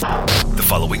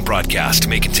following broadcast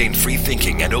may contain free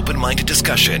thinking and open-minded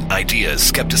discussion, ideas,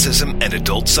 skepticism, and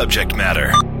adult subject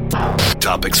matter.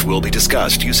 Topics will be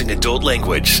discussed using adult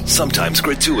language, sometimes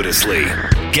gratuitously.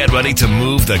 Get ready to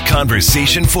move the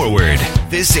conversation forward.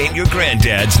 This ain't your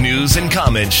granddad's news and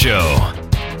comment show.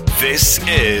 This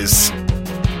is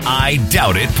I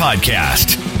Doubt It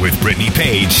Podcast with Brittany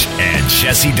Page and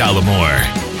Jesse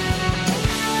Dollamore.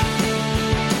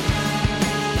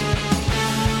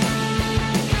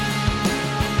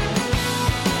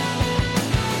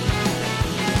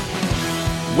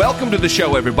 Welcome to the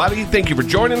show, everybody. Thank you for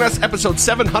joining us. Episode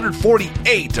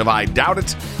 748 of I Doubt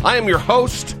It. I am your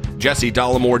host, Jesse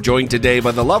Dollamore, joined today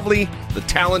by the lovely, the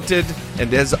talented,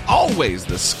 and as always,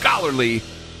 the scholarly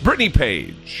Brittany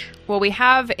Page. Well, we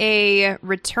have a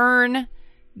return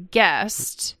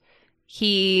guest.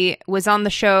 He was on the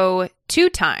show 2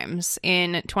 times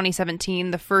in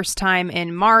 2017, the first time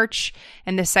in March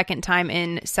and the second time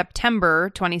in September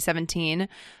 2017,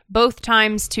 both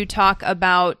times to talk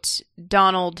about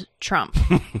Donald Trump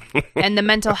and the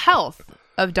mental health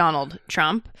of Donald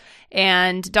Trump.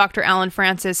 And Dr. Allen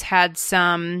Frances had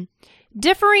some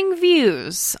differing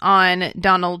views on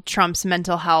Donald Trump's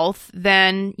mental health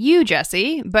than you,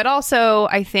 Jesse, but also,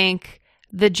 I think,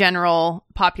 the general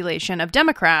population of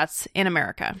Democrats in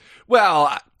America.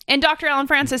 Well, and Dr. Allen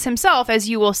Frances himself, as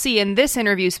you will see in this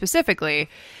interview specifically,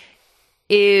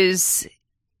 is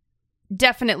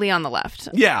definitely on the left.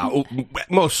 Yeah,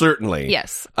 most certainly.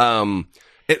 Yes.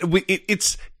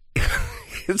 It's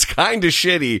it's kind of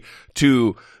shitty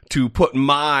to put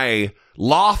my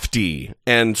lofty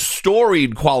and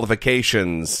storied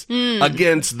qualifications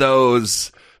against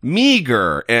those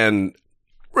meager and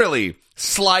really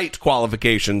slight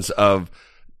qualifications of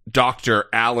Dr.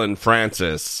 Allen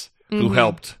Frances, who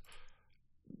helped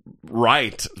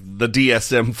write the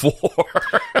DSM-4.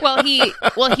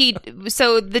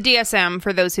 So the DSM,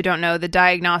 for those who don't know, the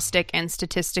Diagnostic and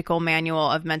Statistical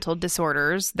Manual of Mental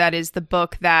Disorders, that is the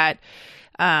book that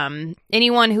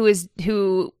anyone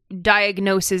who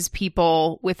diagnoses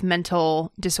people with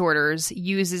mental disorders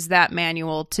uses that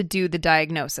manual to do the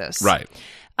diagnosis. Right.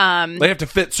 They have to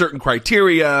fit certain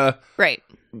criteria. Right.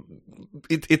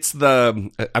 It's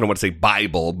the, I don't want to say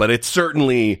Bible, but it's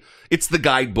the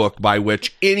guidebook by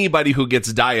which anybody who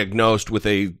gets diagnosed with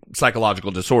a psychological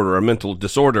disorder, a mental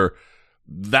disorder,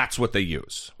 that's what they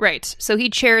use. Right. So he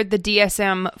chaired the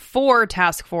DSM-4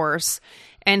 task force,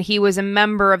 and he was a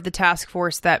member of the task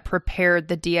force that prepared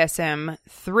the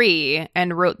DSM-3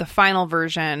 and wrote the final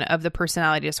version of the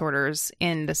personality disorders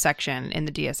in the section in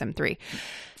the DSM-3.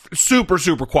 Super,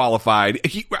 super qualified.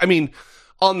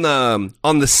 On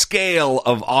the scale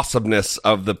of awesomeness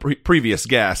of the previous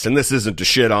guest, and this isn't to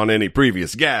shit on any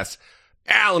previous guest,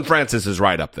 Allen Frances is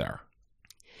right up there.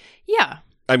 Yeah.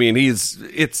 I mean,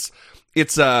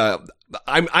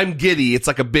 I'm giddy. It's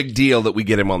like a big deal that we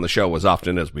get him on the show as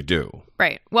often as we do.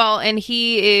 Right. Well, and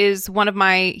he is one of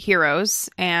my heroes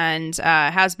and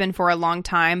has been for a long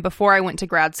time. Before I went to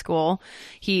grad school,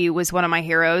 he was one of my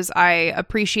heroes. I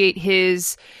appreciate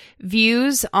his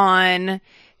views on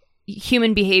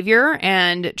human behavior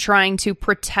and trying to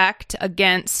protect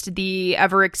against the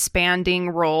ever-expanding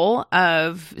role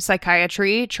of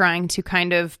psychiatry, trying to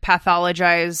kind of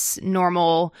pathologize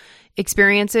normal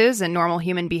experiences and normal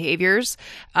human behaviors.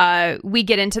 We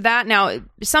get into that. Now,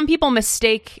 some people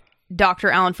mistake Dr.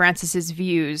 Allen Frances's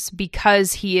views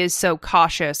because he is so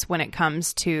cautious when it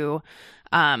comes to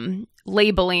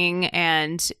labeling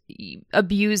and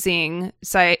abusing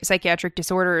psychiatric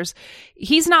disorders.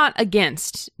 He's not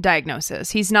against diagnosis.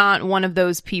 He's not one of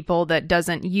those people that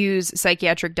doesn't use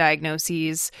psychiatric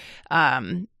diagnoses.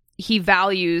 He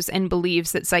values and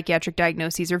believes that psychiatric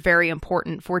diagnoses are very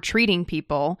important for treating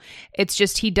people. It's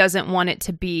just he doesn't want it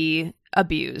to be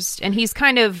abused. And he's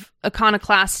kind of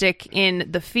iconoclastic in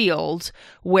the field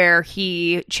where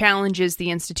he challenges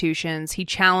the institutions, he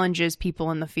challenges people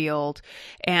in the field,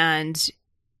 and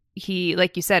he,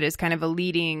 like you said, is kind of a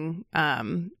leading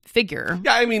figure.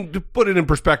 Yeah, I mean, to put it in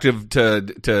perspective to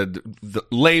the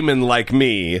layman like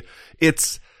me,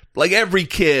 it's like every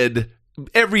kid,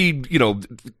 every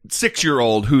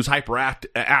 6-year-old who's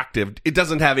hyperactive, it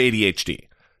doesn't have ADHD.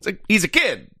 It's like he's a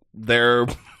kid. They're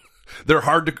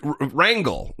hard to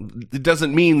wrangle. It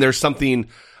doesn't mean there's something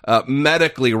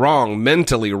medically wrong,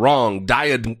 mentally wrong,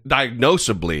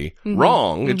 diagnosably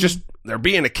wrong. It's just they're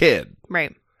being a kid,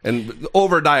 right? And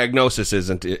overdiagnosis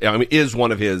is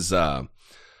one of his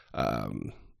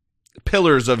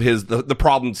pillars of the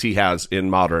problems he has in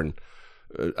modern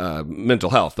mental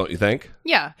health, don't you think?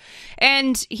 Yeah.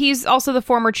 And he's also the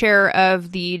former chair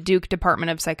of the Duke Department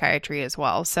of Psychiatry as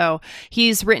well. So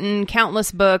he's written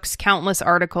countless books, countless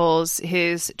articles.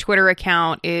 His Twitter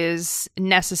account is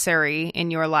necessary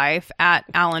in your life at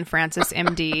Alan Francis,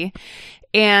 MD.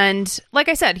 And like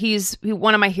I said, he's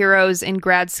one of my heroes in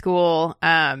grad school.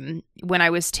 When I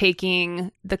was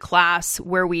taking the class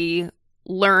where we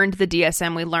learned the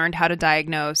DSM, we learned how to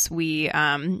diagnose, we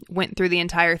went through the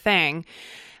entire thing.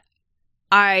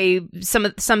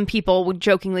 Some people would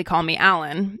jokingly call me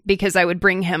Alan because I would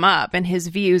bring him up and his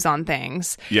views on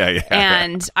things. Yeah.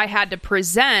 And I had to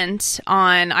present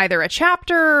on either a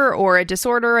chapter or a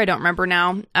disorder. I don't remember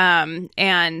now.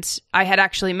 And I had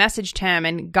actually messaged him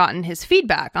and gotten his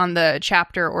feedback on the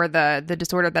chapter or the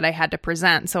disorder that I had to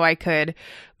present so I could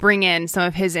bring in some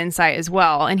of his insight as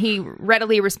well. And he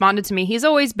readily responded to me. He's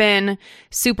always been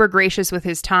super gracious with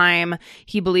his time.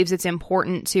 He believes it's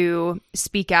important to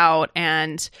speak out,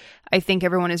 and I think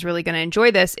everyone is really going to enjoy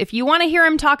this. If you want to hear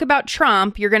him talk about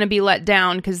Trump, you're going to be let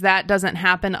down because that doesn't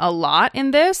happen a lot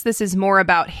in this. This is more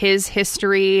about his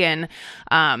history and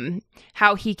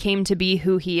how he came to be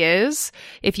who he is.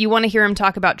 If you want to hear him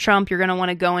talk about Trump, you're going to want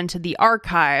to go into the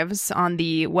archives on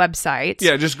the website.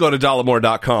 Yeah, just go to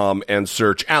dollemore.com and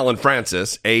search Alan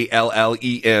Francis,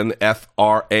 ALLENFRANCES.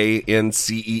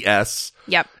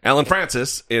 Yep. Alan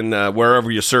Francis in wherever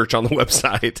you search on the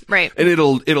website. Right. And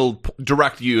it'll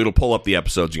direct you. It'll pull up the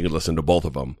episodes. You can listen to both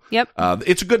of them. Yep.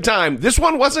 It's a good time. This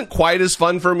one wasn't quite as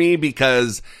fun for me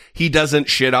because he doesn't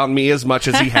shit on me as much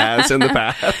as he has in the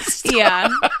past. Yeah.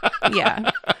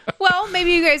 Well,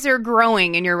 maybe you guys are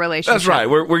growing in your relationship. That's right.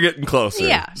 We're getting closer.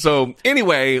 Yeah. So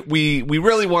anyway, we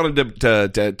really wanted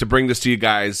to bring this to you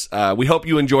guys. We hope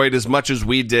you enjoyed as much as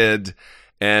we did.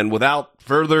 And without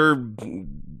further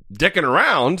dicking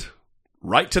around,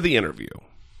 right to the interview.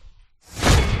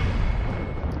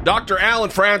 Dr. Alan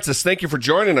Francis, thank you for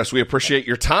joining us. We appreciate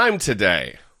your time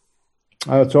today.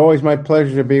 It's always my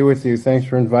pleasure to be with you. Thanks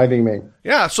for inviting me.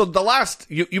 Yeah, so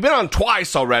you've been on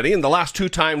twice already, and the last two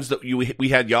times that we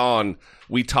had you on,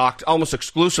 we talked almost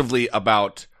exclusively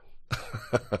about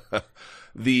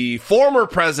the former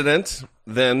president,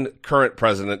 then current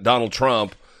president, Donald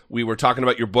Trump. We were talking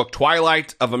about your book,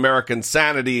 Twilight of American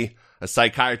Sanity. A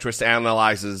psychiatrist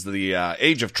analyzes the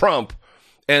age of Trump.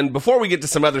 And before we get to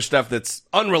some other stuff that's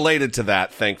unrelated to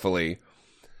that, thankfully,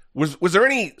 was there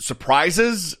any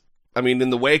surprises? I mean,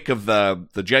 in the wake of the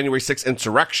January 6th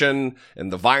insurrection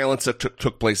and the violence that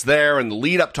took place there and the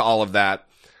lead up to all of that,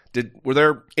 were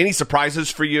there any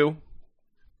surprises for you?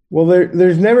 Well,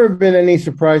 there's never been any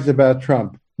surprise about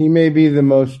Trump. He may be the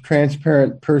most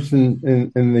transparent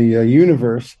person in the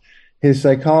universe. His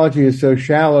psychology is so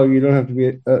shallow, you don't have to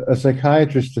be a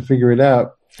psychiatrist to figure it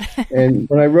out. And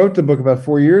when I wrote the book about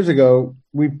 4 years ago,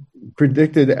 we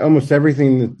predicted almost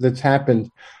everything that's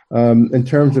happened in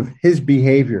terms of his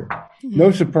behavior. No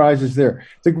surprises there.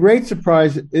 The great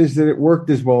surprise is that it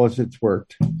worked as well as it's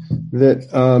worked. That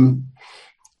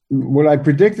what I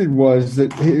predicted was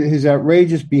that his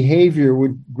outrageous behavior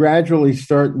would gradually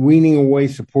start weaning away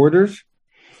supporters,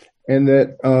 and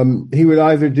that he would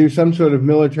either do some sort of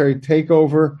military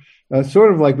takeover,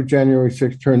 sort of like what January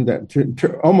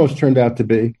 6th almost turned out to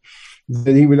be.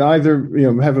 That he would either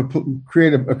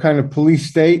create a kind of police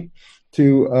state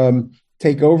to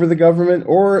take over the government,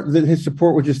 or that his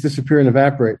support would just disappear and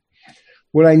evaporate.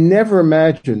 What I never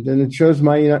imagined, and it shows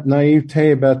my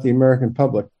naivete about the American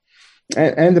public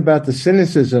and about the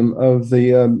cynicism of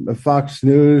the Fox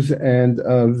News and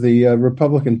of the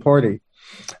Republican Party,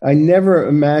 I never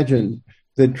imagined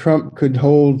that Trump could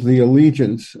hold the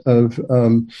allegiance of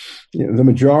the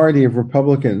majority of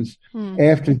Republicans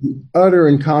after the utter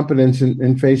incompetence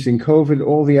in facing COVID,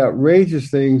 all the outrageous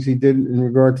things he did in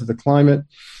regard to the climate,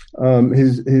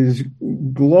 his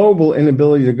global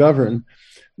inability to govern,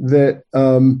 that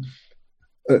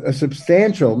a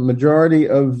substantial majority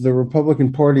of the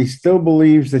Republican Party still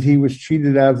believes that he was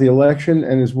cheated out of the election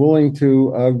and is willing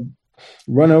to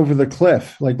run over the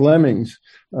cliff like lemmings,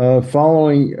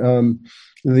 following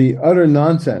the utter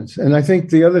nonsense. And I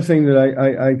think the other thing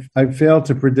that I failed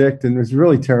to predict, and was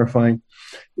really terrifying,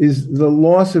 is the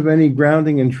loss of any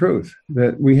grounding in truth.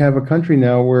 That we have a country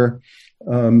now where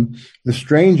the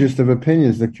strangest of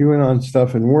opinions, the QAnon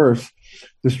stuff and worse,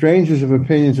 the strangest of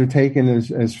opinions are taken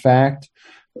as fact.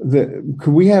 Could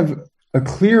we have a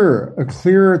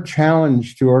clearer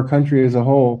challenge to our country as a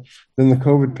whole than the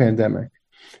COVID pandemic?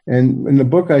 And in the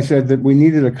book, I said that we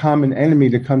needed a common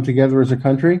enemy to come together as a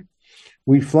country.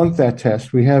 We flunked that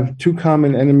test. We have two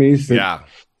common enemies that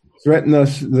threaten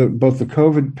us, both the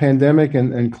COVID pandemic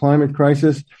and climate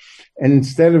crisis. And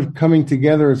instead of coming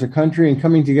together as a country and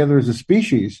coming together as a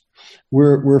species,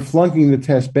 we're flunking the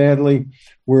test badly.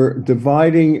 We're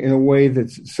dividing in a way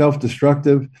that's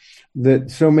self-destructive,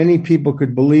 that so many people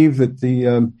could believe that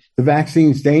the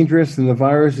vaccine's dangerous and the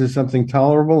virus is something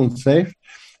tolerable and safe.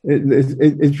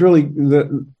 It's really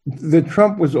the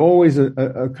Trump was always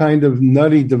a kind of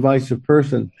nutty, divisive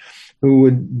person who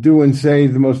would do and say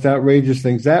the most outrageous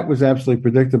things. That was absolutely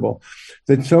predictable.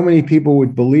 That so many people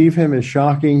would believe him is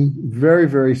shocking, very,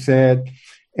 very sad,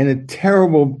 and a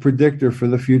terrible predictor for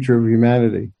the future of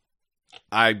humanity.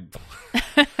 I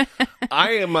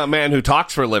am a man who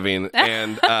talks for a living,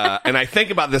 and I think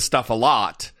about this stuff a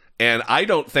lot. And I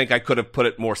don't think I could have put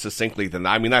it more succinctly than that.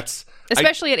 I mean, that's...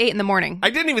 Especially at 8 a.m. I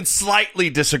didn't even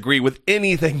slightly disagree with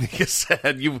anything that you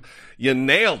said. You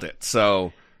nailed it.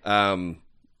 So,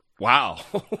 wow.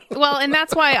 Well, and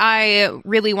that's why I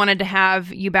really wanted to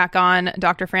have you back on,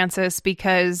 Dr. Francis,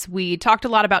 because we talked a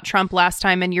lot about Trump last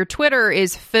time, and your Twitter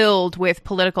is filled with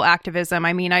political activism.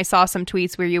 I mean, I saw some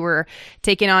tweets where you were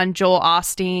taking on Joel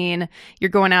Osteen.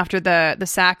 You're going after the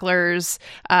Sacklers.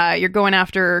 You're going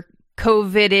after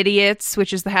COVID idiots,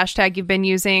 which is the hashtag you've been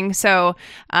using. So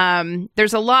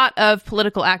there's a lot of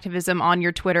political activism on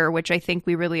your Twitter, which I think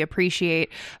we really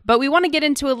appreciate. But we want to get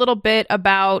into a little bit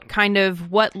about kind of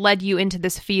what led you into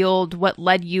this field, what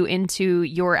led you into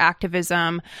your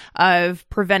activism of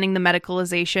preventing the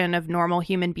medicalization of normal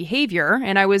human behavior.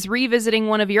 And I was revisiting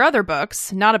one of your other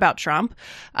books, not about Trump,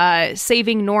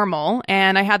 Saving Normal.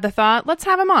 And I had the thought, let's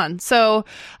have him on. So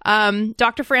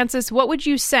Dr. Francis, what would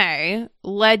you say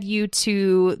led you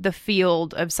to the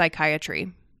field of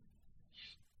psychiatry?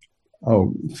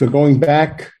 Oh, so going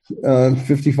back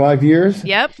 55 years?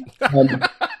 Yep.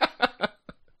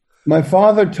 My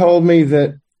father told me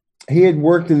that he had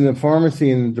worked in the pharmacy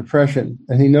in the Depression,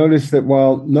 and he noticed that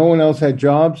while no one else had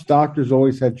jobs, doctors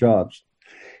always had jobs.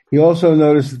 He also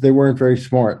noticed that they weren't very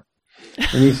smart.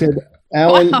 And he said,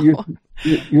 Alan, Wow.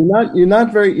 you're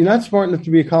not smart enough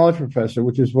to be a college professor,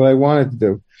 which is what I wanted to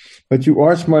do, but you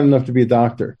are smart enough to be a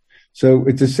doctor. So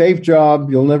it's a safe job.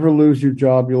 You'll never lose your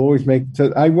job. You'll always make it.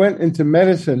 So I went into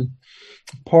medicine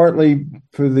partly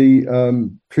for the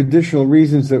traditional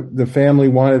reasons that the family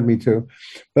wanted me to,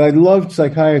 but I loved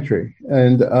psychiatry.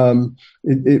 And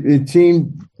it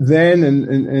seemed then,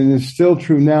 and it's still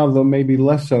true now, though maybe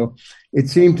less so, it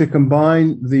seemed to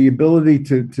combine the ability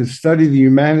to study the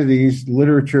humanities,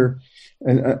 literature,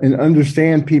 and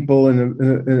understand people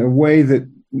in a way that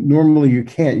normally you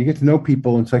can't. You get to know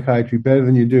people in psychiatry better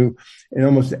than you do in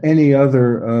almost any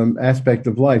other aspect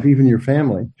of life, even your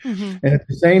family. Mm-hmm. And at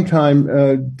the same time,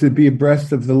 to be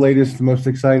abreast of the latest, most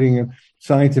exciting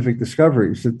scientific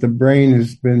discoveries, that the brain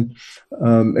has been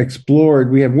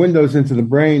explored. We have windows into the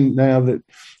brain now that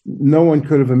no one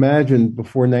could have imagined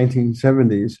before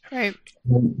 1970s. Right.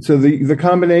 So the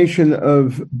combination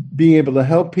of being able to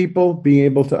help people, being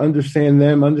able to understand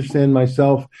them, understand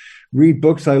myself, read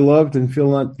books I loved and feel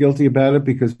not guilty about it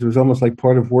because it was almost like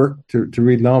part of work to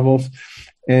read novels,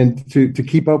 and to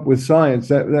keep up with science.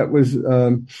 That was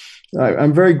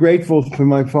I'm very grateful for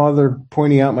my father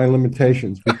pointing out my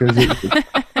limitations, because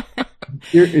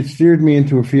it steered me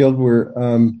into a field where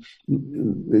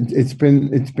it's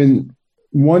been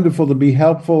wonderful to be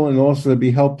helpful and also to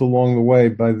be helped along the way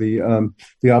by the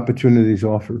opportunities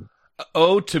offered.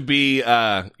 Oh, to be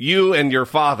you and your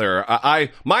father.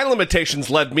 My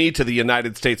limitations led me to the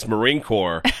United States Marine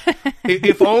Corps.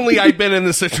 If only I'd been in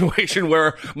the situation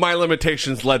where my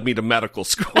limitations led me to medical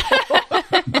school.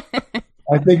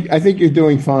 I think you're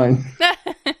doing fine.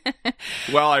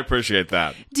 Well, I appreciate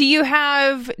that. Do you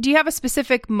have a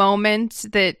specific moment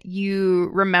that you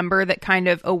remember that kind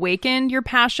of awakened your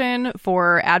passion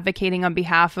for advocating on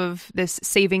behalf of this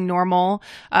saving normal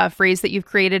phrase that you've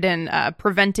created and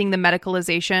preventing the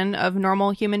medicalization of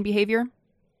normal human behavior?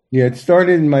 Yeah, it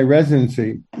started in my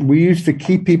residency. We used to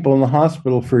keep people in the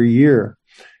hospital for a year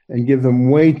and give them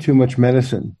way too much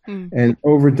medicine and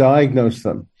overdiagnose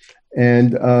them.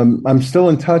 And I'm still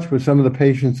in touch with some of the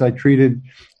patients I treated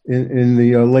in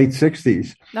the late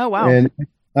 60s. Oh, wow. And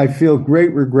I feel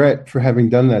great regret for having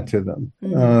done that to them.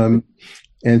 Mm-hmm.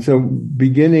 And so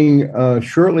beginning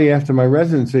shortly after my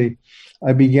residency,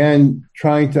 I began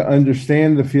trying to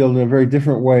understand the field in a very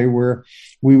different way, where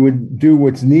we would do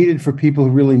what's needed for people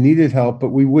who really needed help, but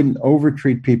we wouldn't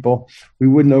overtreat people. We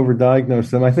wouldn't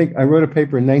overdiagnose them. I think I wrote a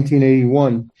paper in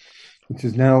 1981, which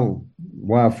is now,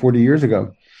 40 years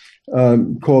ago,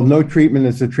 called No Treatment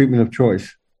is the Treatment of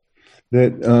Choice.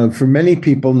 That for many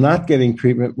people, not getting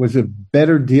treatment was a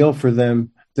better deal for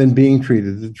them than being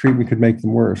treated. The treatment could make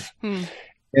them worse.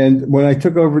 And when I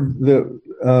took over the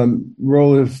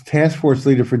role as task force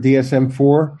leader for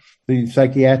DSM-4, the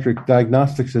psychiatric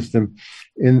diagnostic system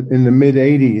in the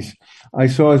mid-'80s, I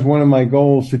saw as one of my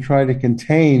goals to try to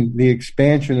contain the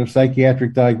expansion of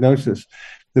psychiatric diagnosis,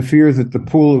 the fear that the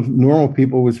pool of normal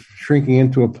people was shrinking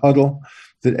into a puddle,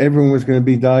 that everyone was going to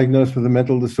be diagnosed with a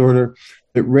mental disorder,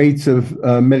 that rates of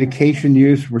medication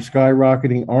use are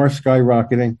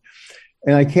skyrocketing.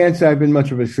 And I can't say I've been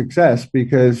much of a success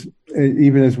because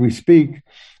even as we speak,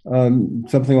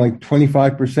 something like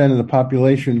 25% of the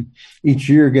population each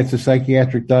year gets a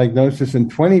psychiatric diagnosis,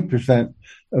 and 20%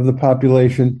 of the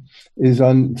population is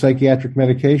on psychiatric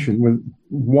medication with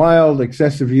wild,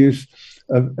 excessive use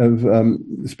of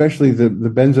especially the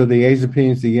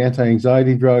benzodiazepines, the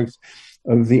anti-anxiety drugs,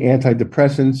 of the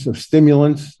antidepressants, of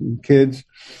stimulants in kids.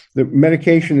 The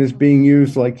medication is being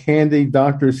used like candy.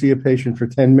 Doctors see a patient for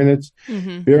 10 minutes,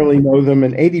 barely know them,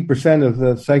 and 80% of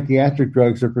the psychiatric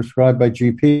drugs are prescribed by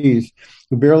GPs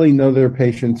who barely know their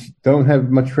patients, don't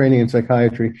have much training in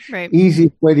psychiatry. Right.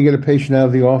 Easy way to get a patient out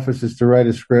of the office is to write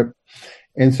a script.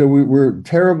 And so we're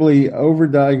terribly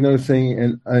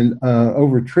overdiagnosing and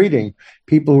over-treating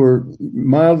people who are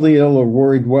mildly ill or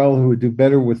worried well, who would do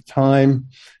better with time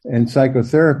and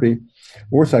psychotherapy.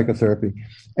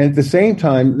 And at the same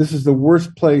time, this is the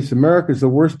worst place, America is the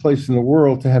worst place in the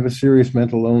world to have a serious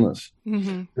mental illness.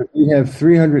 We have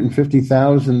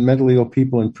 350,000 mentally ill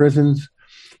people in prisons.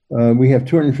 We have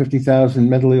 250,000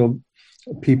 mentally ill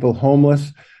people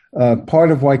homeless.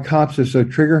 Part of why cops are so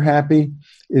trigger happy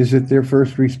is that they're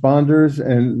first responders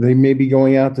and they may be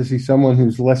going out to see someone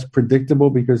who's less predictable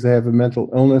because they have a mental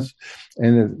illness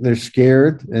and they're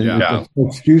scared, and there's no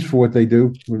excuse for what they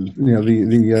do,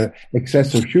 the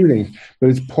excessive shooting, but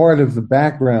it's part of the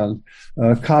background.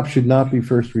 Cops should not be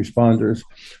first responders.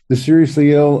 The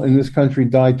seriously ill in this country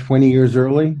die 20 years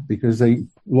early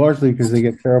largely because they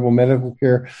get terrible medical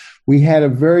care. We had a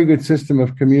very good system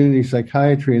of community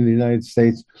psychiatry in the United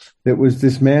States that was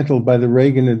dismantled by the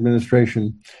Reagan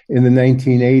administration in the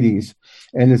 1980s.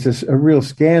 And it's a real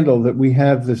scandal that we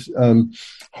have this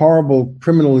horrible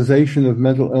criminalization of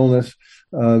mental illness,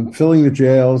 filling the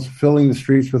jails, filling the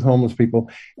streets with homeless people.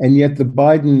 And yet the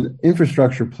Biden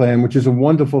infrastructure plan, which is a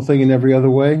wonderful thing in every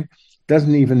other way,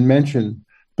 doesn't even mention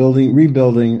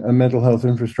rebuilding a mental health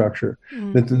infrastructure.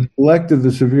 That the neglect of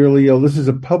the severely ill, this is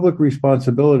a public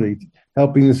responsibility,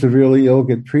 helping the severely ill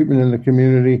get treatment in the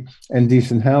community and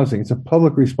decent housing. It's a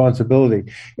public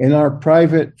responsibility. In our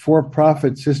private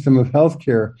for-profit system of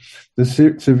healthcare, the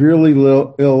severely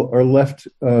ill are left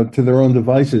to their own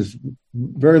devices,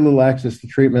 very little access to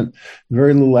treatment,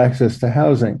 very little access to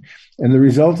housing. And the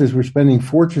result is we're spending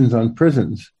fortunes on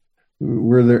prisons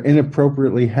where they're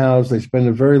inappropriately housed. They spend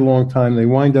a very long time. They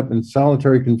wind up in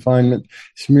solitary confinement,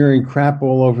 smearing crap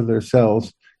all over their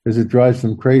cells because it drives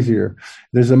them crazier.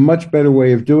 There's a much better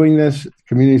way of doing this.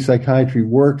 Community psychiatry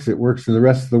works. It works in the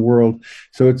rest of the world.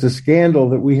 So it's a scandal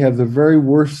that we have the very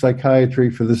worst psychiatry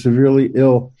for the severely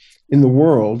ill in the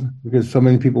world because so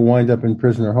many people wind up in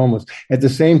prison or homeless. At the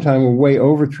same time, we're way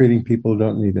over-treating people who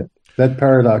don't need it. That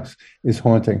paradox is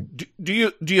haunting. Do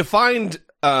you find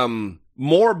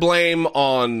more blame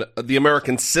on the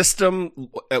American system,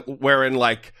 wherein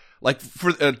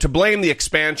to blame the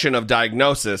expansion of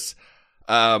diagnosis,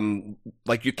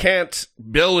 you can't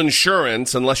bill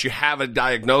insurance unless you have a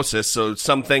diagnosis, so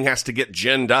something has to get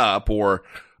ginned up or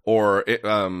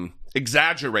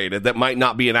exaggerated that might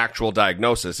not be an actual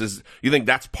diagnosis. You think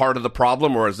that's part of the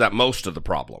problem, or is that most of the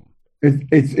problem?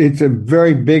 It's a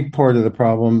very big part of the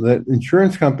problem that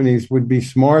insurance companies would be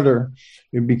smarter.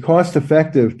 It'd be cost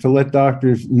effective to let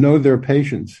doctors know their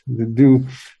patients, to do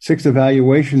 6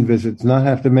 evaluation visits, not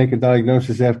have to make a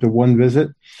diagnosis after 1 visit.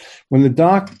 When the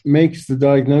doc makes the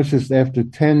diagnosis after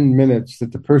 10 minutes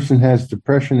that the person has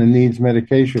depression and needs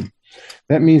medication,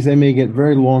 that means they may get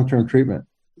very long-term treatment,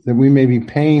 that we may be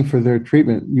paying for their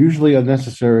treatment, usually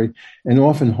unnecessary and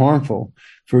often harmful,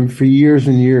 for years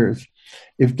and years.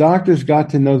 If doctors got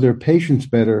to know their patients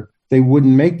better, they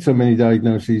wouldn't make so many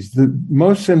diagnoses.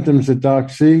 Most symptoms that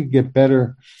docs see get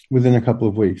better within a couple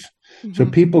of weeks. So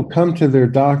people come to their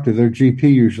doctor, their GP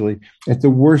usually, at the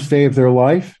worst day of their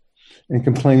life and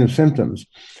complain of symptoms.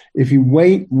 If you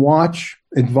wait, watch,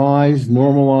 advise,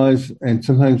 normalize, and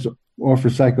sometimes offer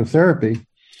psychotherapy,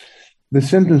 the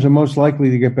symptoms are most likely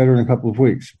to get better in a couple of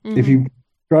weeks. If you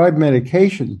prescribe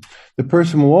medication, the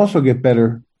person will also get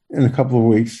better in a couple of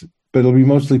weeks, but it'll be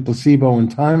mostly placebo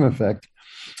and time effect.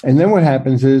 And then what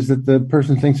happens is that the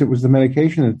person thinks it was the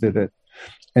medication that did it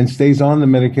and stays on the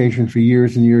medication for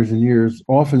years and years and years,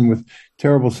 often with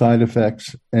terrible side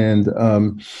effects and,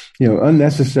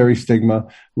 unnecessary stigma,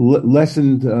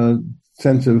 lessened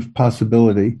sense of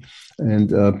possibility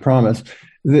and promise.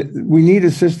 We need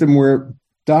a system where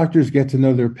doctors get to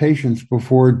know their patients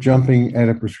before jumping at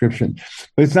a prescription.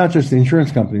 But it's not just the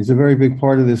insurance companies. A very big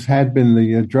part of this had been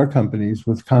the drug companies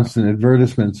with constant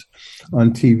advertisements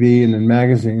on TV and in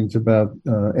magazines about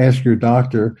ask your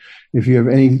doctor if you have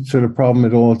any sort of problem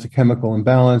at all. It's a chemical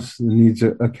imbalance that needs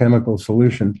a chemical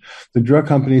solution. The drug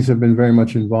companies have been very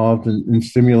much involved in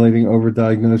stimulating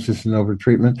overdiagnosis and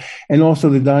overtreatment. And also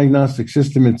the diagnostic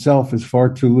system itself is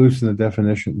far too loose in the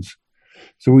definitions.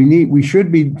 So we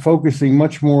should be focusing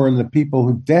much more on the people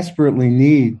who desperately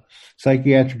need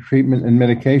psychiatric treatment and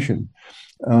medication,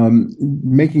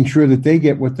 making sure that they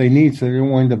get what they need so they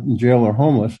don't wind up in jail or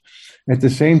homeless. At the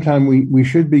same time, we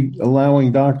should be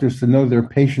allowing doctors to know their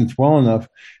patients well enough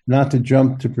not to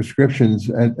jump to prescriptions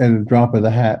at a drop of the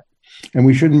hat. And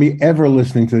we shouldn't be ever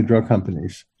listening to the drug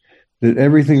companies, that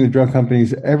everything the drug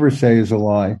companies ever say is a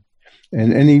lie.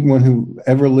 And anyone who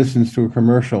ever listens to a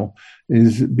commercial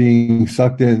is being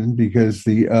sucked in because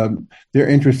their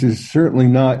interest is certainly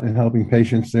not in helping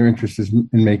patients. Their interest is in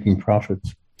making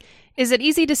profits. Is it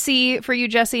easy to see for you,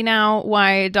 Jesse, now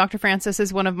why Dr. Francis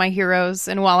is one of my heroes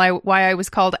and why I was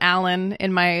called Alan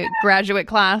in my graduate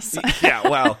class? Yeah,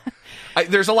 well,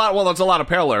 there's a lot of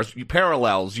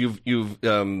parallels. You've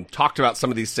talked about some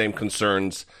of these same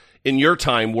concerns in your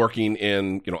time working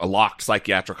in a locked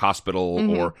psychiatric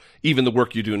hospital, or even the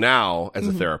work you do now as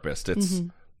a therapist. It's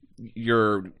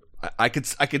I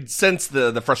could sense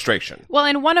the frustration. Well,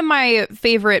 and one of my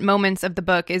favorite moments of the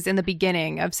book is in the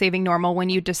beginning of Saving Normal when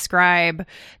you describe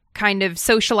kind of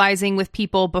socializing with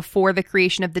people before the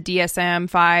creation of the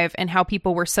DSM-5 and how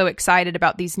people were so excited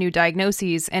about these new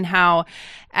diagnoses, and how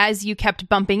as you kept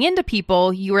bumping into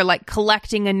people, you were like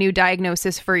collecting a new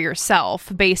diagnosis for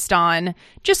yourself based on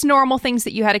just normal things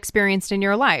that you had experienced in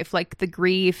your life, like the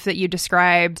grief that you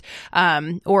described,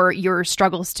 or your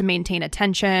struggles to maintain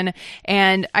attention.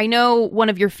 And I know one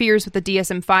of your fears with the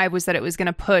DSM-5 was that it was going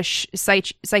to push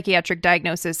psychiatric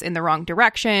diagnosis in the wrong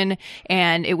direction,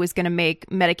 and it was going to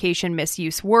make medication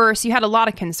misuse worse. You had a lot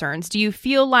of concerns. Do you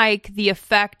feel like the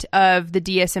effect of the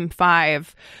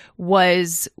DSM-5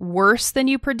 was worse than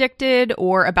you predicted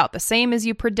or about the same as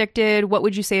you predicted? What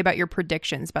would you say about your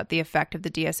predictions about the effect of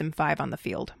the DSM-5 on the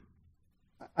field?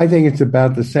 I think it's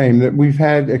about the same, that we've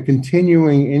had a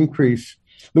continuing increase.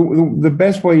 The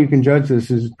best way you can judge this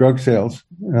is drug sales.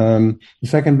 The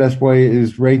second best way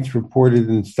is rates reported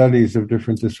in studies of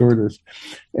different disorders.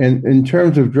 And in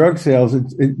terms of drug sales,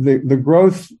 the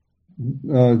growth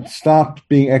stopped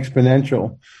being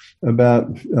exponential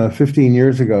about 15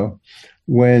 years ago,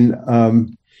 when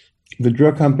the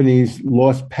drug companies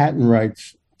lost patent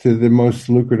rights to the most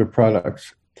lucrative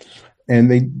products.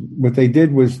 And what they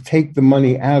did was take the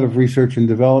money out of research and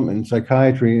development in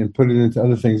psychiatry and put it into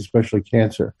other things, especially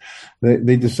cancer.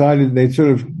 They decided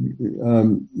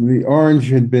the orange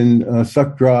had been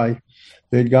sucked dry.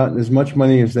 They'd gotten as much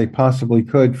money as they possibly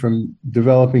could from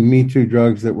developing Me Too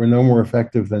drugs that were no more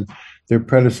effective than their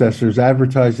predecessors,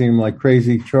 advertising them like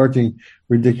crazy, charging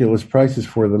ridiculous prices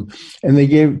for them. And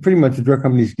the drug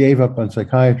companies gave up on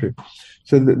psychiatry.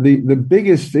 So the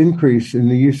biggest increase in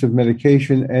the use of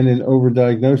medication and in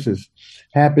overdiagnosis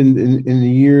happened in the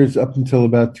years up until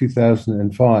about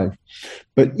 2005.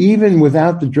 But even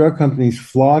without the drug companies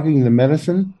flogging the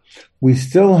medicine, we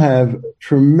still have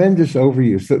tremendous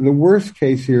overuse. The worst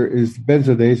case here is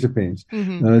benzodiazepines,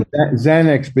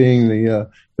 Xanax being the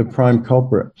prime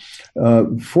culprit.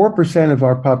 4% of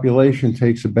our population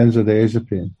takes a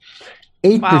benzodiazepine.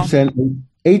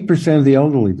 8% of the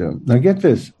elderly do. Now get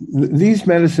this, these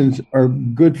medicines are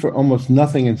good for almost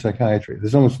nothing in psychiatry.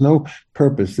 There's almost no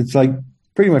purpose. It's like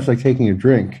pretty much like taking a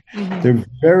drink. They're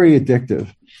very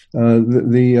addictive.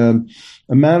 The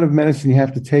amount of medicine you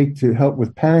have to take to help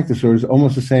with panic disorder is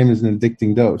almost the same as an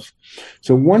addicting dose.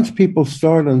 So once people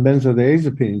start on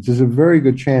benzodiazepines, there's a very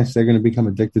good chance they're going to become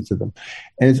addicted to them.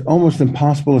 And it's almost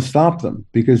impossible to stop them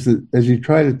because as you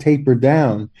try to taper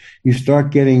down, you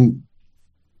start getting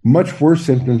much worse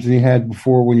symptoms than you had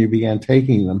before when you began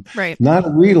taking them. Right. Not a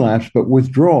relapse, but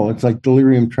withdrawal. It's like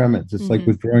delirium tremens. It's like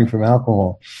withdrawing from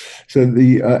alcohol. So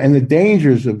the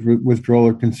dangers of withdrawal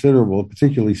are considerable,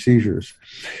 particularly seizures.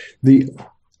 The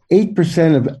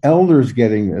 8% of elders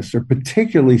getting this are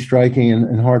particularly striking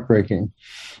and heartbreaking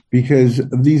because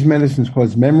these medicines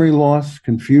cause memory loss,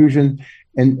 confusion,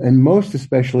 and most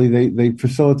especially they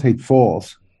facilitate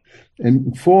falls.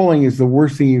 And falling is the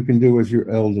worst thing you can do as you're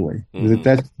elderly.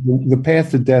 That's the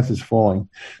path to death is falling.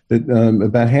 That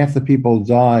about half the people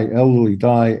elderly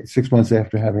die 6 months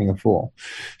after having a fall.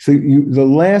 So the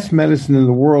last medicine in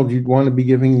the world you'd want to be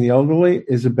giving the elderly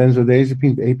is a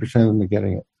benzodiazepine. 8% of them are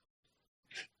getting it.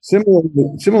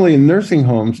 Similarly, in nursing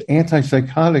homes,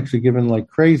 antipsychotics are given like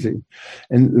crazy.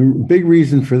 And the big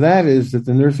reason for that is that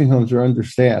the nursing homes are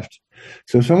understaffed.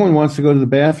 So if someone wants to go to the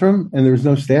bathroom and there's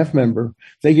no staff member,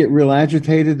 they get real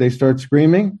agitated, they start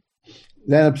screaming.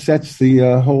 That upsets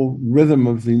the whole rhythm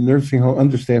of the nursing home,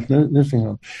 understaffed nursing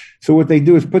home. So what they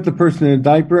do is put the person in a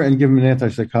diaper and give them an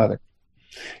antipsychotic.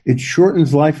 It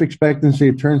shortens life expectancy.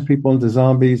 It turns people into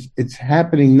zombies. It's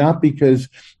happening not because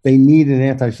they need an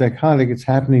antipsychotic. It's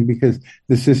happening because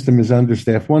the system is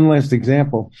understaffed. One last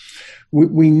example.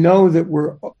 We know that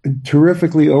we're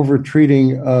terrifically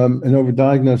over-treating and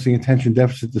overdiagnosing attention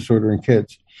deficit disorder in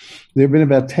kids. There have been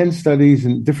about 10 studies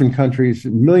in different countries,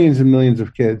 millions and millions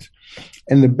of kids.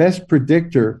 And the best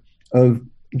predictor of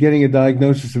getting a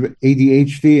diagnosis of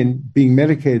ADHD and being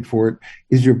medicated for it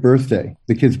is your birthday,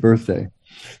 the kid's birthday.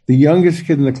 The youngest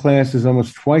kid in the class is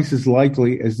almost twice as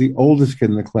likely as the oldest kid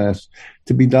in the class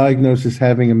to be diagnosed as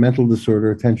having a mental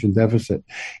disorder, attention deficit.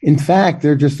 In fact,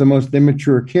 they're just the most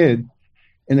immature kid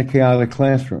in a chaotic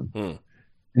classroom. And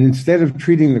instead of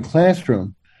treating the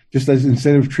classroom, just as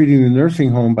instead of treating the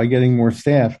nursing home by getting more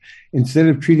staff, instead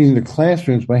of treating the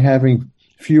classrooms by having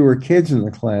fewer kids in the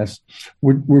class,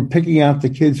 we're picking out the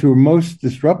kids who are most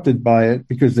disrupted by it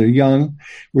because they're young.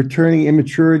 We're turning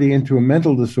immaturity into a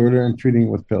mental disorder and treating it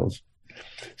with pills.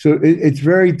 So it's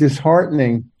very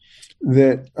disheartening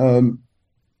that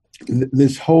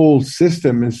this whole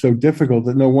system is so difficult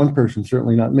that no one person,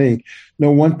 certainly not me, no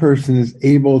one person is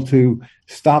able to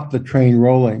stop the train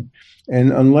rolling.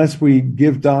 And unless we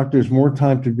give doctors more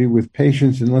time to be with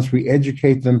patients, unless we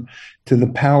educate them to the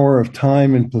power of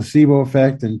time and placebo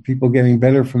effect and people getting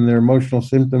better from their emotional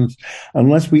symptoms,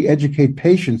 unless we educate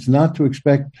patients not to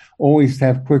expect always to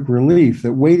have quick relief,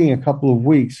 that waiting a couple of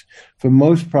weeks for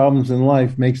most problems in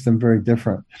life makes them very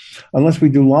different. Unless we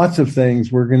do lots of things,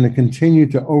 we're going to continue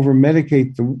to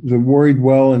over-medicate the worried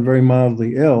well and very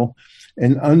mildly ill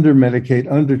and under-medicate,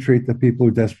 under-treat the people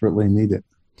who desperately need it.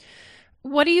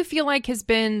 What do you feel like has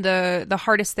been the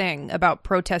hardest thing about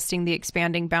protesting the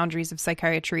expanding boundaries of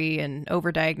psychiatry and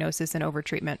overdiagnosis and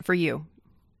overtreatment for you?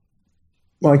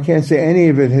 Well, I can't say any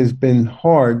of it has been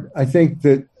hard. I think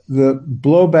that the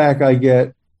blowback I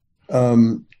get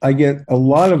a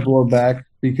lot of blowback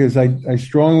because I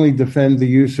strongly defend the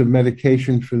use of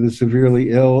medication for the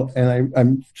severely ill, and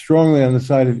I'm strongly on the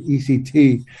side of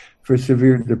ECT for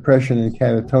severe depression and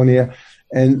catatonia.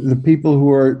 And the people who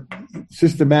are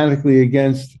systematically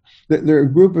against, there are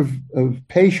a group of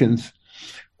patients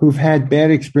who've had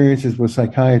bad experiences with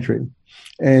psychiatry.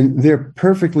 And they're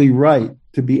perfectly right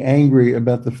to be angry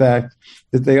about the fact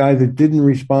that they either didn't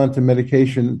respond to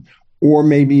medication or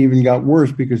maybe even got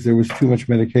worse because there was too much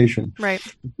medication. Right.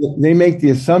 They make the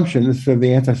assumption, this is sort of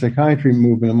the anti-psychiatry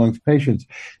movement amongst patients,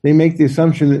 they make the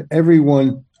assumption that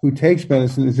everyone who takes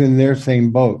medicine is in their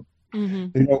same boat. Mm-hmm.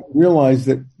 They don't realize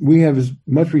that we have as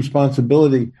much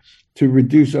responsibility to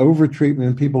reduce overtreatment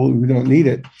in people who don't need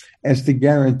it as to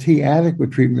guarantee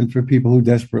adequate treatment for people who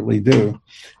desperately do.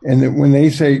 And that when they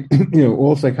say,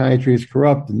 all psychiatry is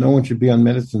corrupt and no one should be on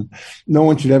medicine, no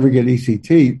one should ever get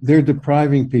ECT, they're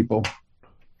depriving people,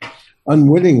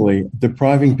 unwittingly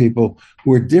depriving people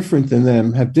who are different than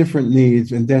them, have different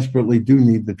needs, and desperately do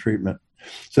need the treatment.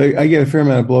 So I get a fair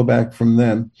amount of blowback from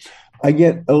them. I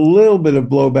get a little bit of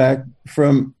blowback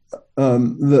from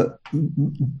the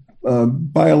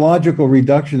biological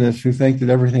reductionists who think that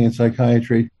everything in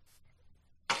psychiatry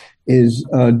is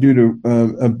due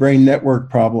to a brain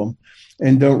network problem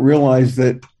and don't realize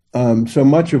that so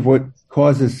much of what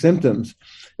causes symptoms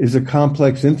is a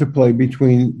complex interplay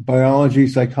between biology,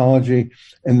 psychology,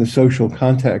 and the social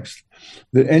context.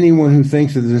 That anyone who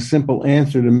thinks that there's a simple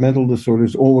answer to mental disorder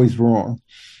is always wrong.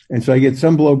 And so I get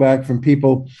some blowback from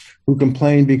people who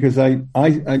complain because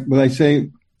what I say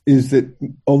is that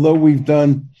although we've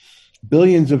done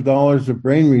billions of dollars of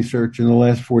brain research in the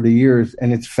last 40 years,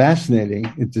 and it's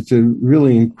fascinating, it's a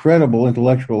really incredible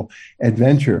intellectual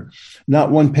adventure,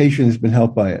 not one patient has been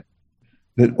helped by it.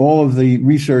 That all of the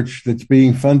research that's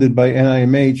being funded by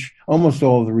NIMH, almost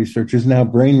all of the research is now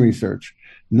brain research.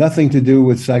 Nothing to do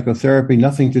with psychotherapy,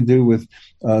 nothing to do with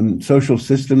social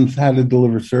systems, how to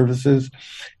deliver services.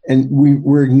 And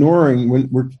we're ignoring,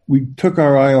 we took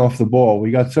our eye off the ball. We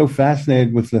got so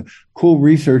fascinated with the cool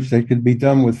research that could be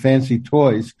done with fancy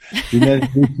toys, genetic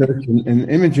research and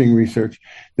imaging research,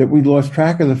 that we lost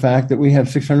track of the fact that we have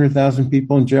 600,000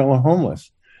 people in jail or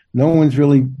homeless. No one's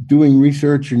really doing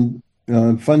research and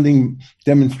funding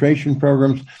demonstration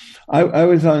programs. I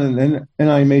was on an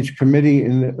NIMH committee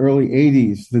in the early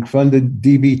 80s that funded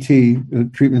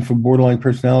DBT, treatment for borderline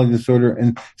personality disorder,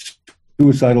 and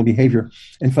suicidal behavior,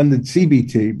 and funded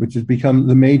CBT, which has become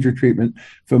the major treatment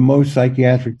for most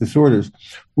psychiatric disorders.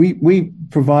 We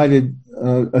provided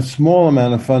a small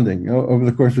amount of funding over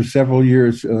the course of several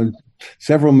years,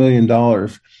 several $1 million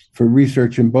for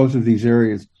research in both of these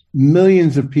areas.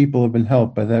 Millions of people have been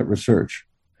helped by that research,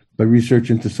 by research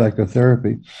into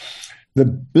psychotherapy. The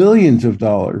billions of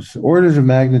dollars, orders of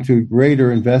magnitude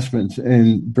greater investments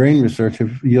in brain research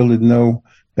have yielded no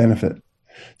benefit.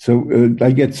 So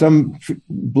I get some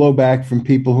blowback from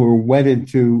people who are wedded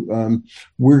to,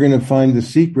 we're going to find the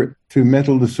secret to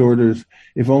mental disorders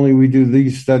if only we do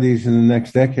these studies in the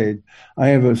next decade. I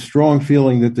have a strong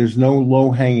feeling that there's no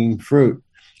low-hanging fruit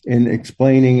in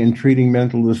explaining and treating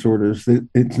mental disorders.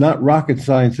 It's not rocket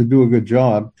science to do a good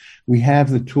job. We have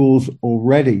the tools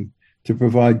already to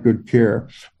provide good care.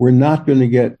 We're not going to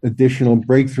get additional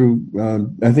breakthrough.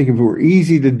 I think if it were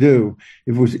easy to do,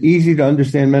 if it was easy to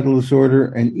understand mental disorder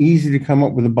and easy to come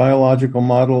up with a biological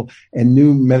model and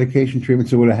new medication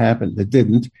treatments, it would have happened. It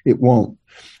didn't. It won't.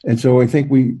 And so I think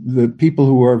the people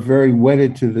who are very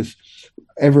wedded to this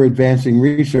ever advancing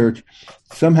research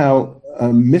somehow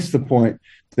miss the point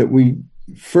that we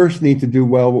first need to do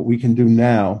well what we can do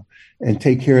now and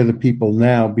take care of the people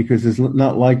now, because there's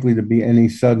not likely to be any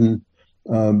sudden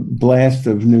blast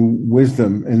of new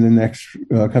wisdom in the next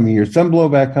coming years. Some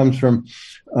blowback comes from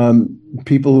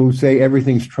people who say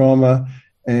everything's trauma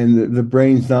and the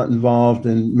brain's not involved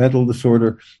in mental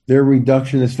disorder. They're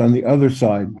reductionist on the other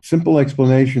side. Simple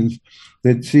explanations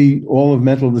that see all of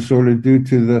mental disorder due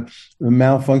to the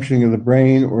malfunctioning of the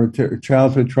brain or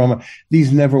childhood trauma.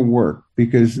 These never work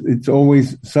because it's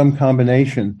always some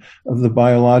combination of the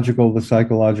biological, the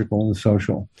psychological, and the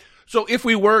social. So if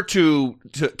we were to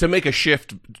make a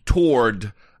shift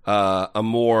toward a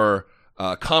more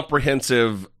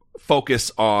comprehensive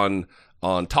focus on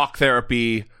talk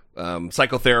therapy,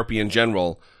 psychotherapy in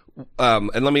general,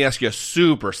 and let me ask you a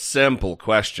super simple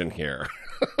question here.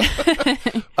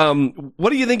 What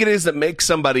do you think it is that makes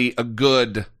somebody a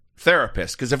good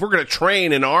therapist? Because if we're going to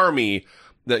train an army,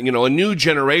 that a new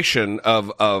generation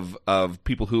of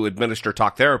people who administer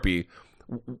talk therapy,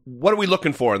 what are we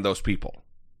looking for in those people?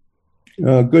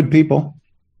 Good people.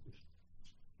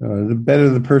 The better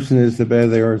the person is, the better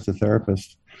they are as a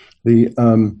therapist. The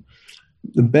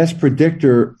best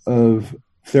predictor of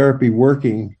therapy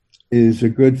working is a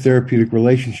good therapeutic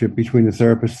relationship between the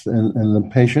therapist and the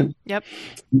patient. Yep.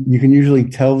 You can usually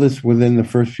tell this within the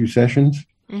first few sessions.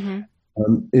 Mm-hmm.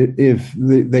 If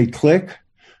they click,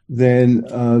 then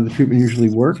the treatment usually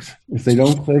works. If they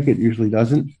don't click, it usually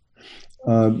doesn't.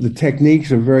 The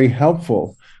techniques are very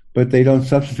helpful, but they don't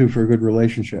substitute for a good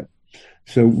relationship.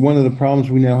 So one of the problems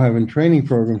we now have in training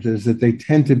programs is that they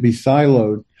tend to be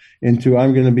siloed into,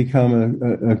 I'm going to become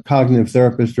a cognitive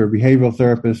therapist or a behavioral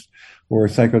therapist or a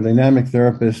psychodynamic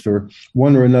therapist or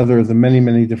one or another of the many,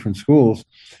 many different schools.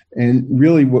 And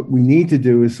really what we need to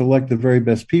do is select the very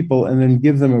best people and then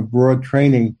give them a broad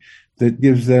training that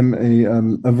gives them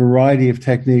a variety of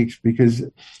techniques, because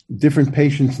different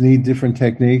patients need different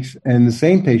techniques and the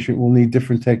same patient will need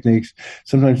different techniques,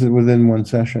 sometimes within one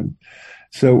session.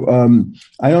 So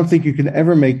I don't think you can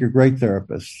ever make your great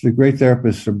therapists. The great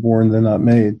therapists are born, they're not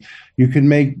made. You can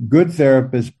make good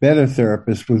therapists, better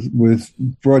therapists with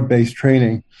broad-based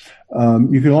training.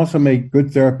 You can also make good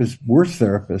therapists worse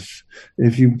therapists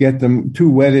if you get them too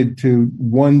wedded to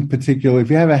one particular. If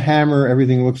you have a hammer,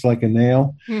 everything looks like a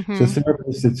nail. Mm-hmm. So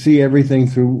therapists that see everything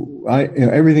through,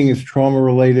 everything is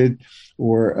trauma-related,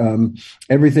 or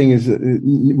everything is,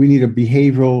 we need a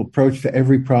behavioral approach to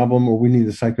every problem, or we need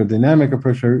a psychodynamic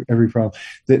approach to every problem.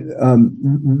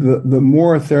 The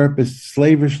more a therapist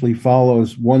slavishly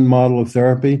follows one model of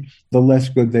therapy, the less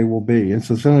good they will be. And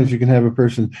so sometimes you can have a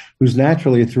person who's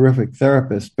naturally a terrific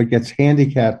therapist, but gets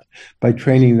handicapped by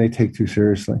training they take too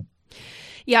seriously.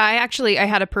 Yeah, I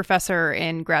had a professor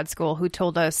in grad school who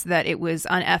told us that it was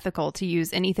unethical to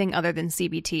use anything other than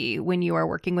CBT when you are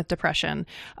working with depression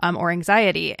or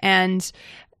anxiety. And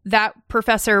that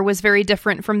professor was very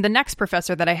different from the next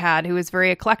professor that I had, who was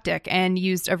very eclectic and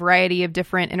used a variety of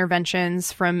different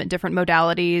interventions from different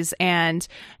modalities and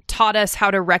taught us how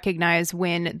to recognize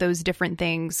when those different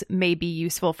things may be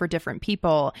useful for different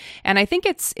people. And I think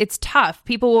it's tough.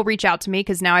 People will reach out to me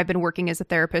because now I've been working as a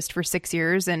therapist for 6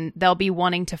 years, and they'll be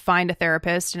wanting to find a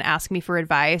therapist and ask me for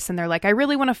advice. And they're like, I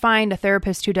really want to find a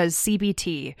therapist who does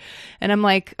CBT. And I'm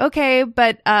like, okay,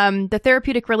 but the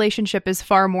therapeutic relationship is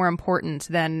far more important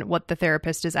than than what the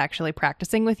therapist is actually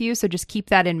practicing with you. So just keep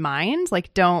that in mind.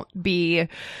 Like, don't be,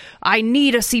 I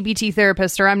need a CBT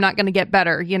therapist or I'm not going to get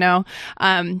better, you know?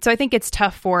 So I think it's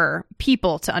tough for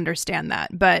people to understand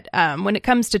that. But when it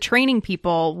comes to training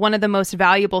people, one of the most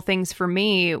valuable things for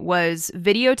me was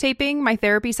videotaping my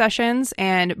therapy sessions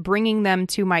and bringing them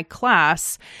to my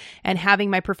class and having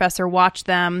my professor watch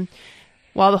them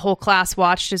while the whole class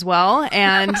watched as well,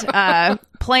 and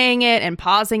playing it and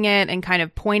pausing it and kind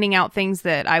of pointing out things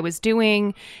that I was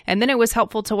doing. And then it was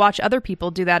helpful to watch other people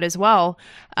do that as well.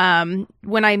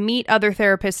 When I meet other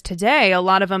therapists today, a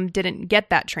lot of them didn't get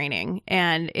that training.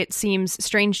 And it seems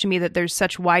strange to me that there's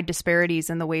such wide disparities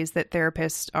in the ways that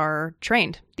therapists are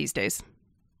trained these days.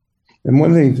 And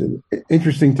one thing that's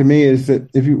interesting to me is that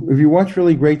if you watch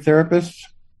really great therapists,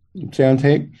 say on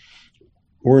tape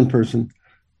or in person,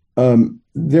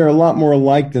 they're a lot more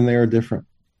alike than they are different.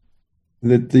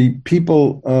 That the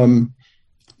people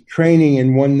training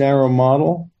in one narrow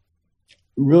model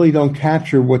really don't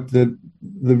capture what the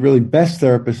really best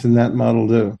therapists in that model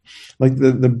do. Like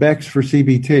the Becks for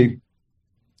CBT,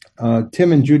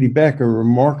 Tim and Judy Beck are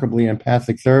remarkably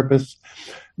empathic therapists.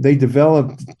 They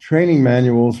developed training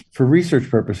manuals for research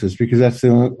purposes because that's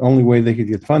the only way they could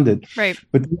get funded. Right.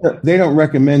 But they don't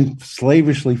recommend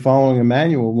slavishly following a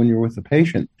manual when you're with the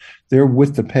patient. They're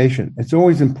with the patient. It's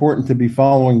always important to be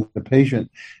following the patient,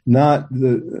 not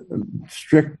the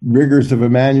strict rigors of a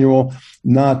manual,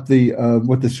 not the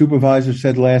what the supervisor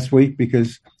said last week,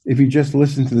 because if you just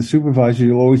listen to the supervisor,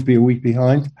 you'll always be a week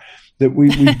behind. That we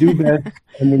do best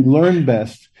and we learn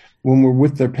best when we're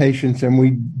with their patients and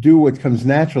we do what comes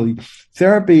naturally.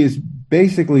 Therapy is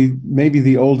basically maybe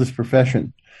the oldest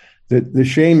profession. The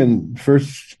shaman,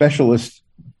 first specialist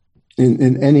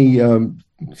in any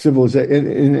civilization,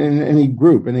 in any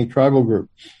group, any tribal group,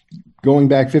 going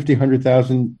back 50,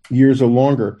 100,000 years or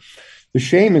longer. The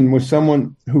shaman was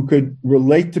someone who could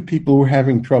relate to people who were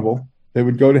having trouble. They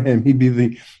would go to him. He'd be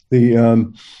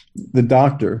the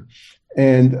doctor.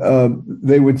 And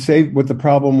they would say what the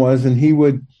problem was, and he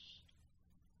would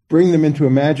bring them into a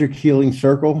magic healing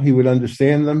circle. He would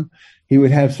understand them. He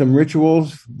would have some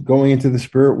rituals going into the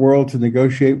spirit world to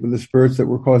negotiate with the spirits that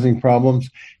were causing problems,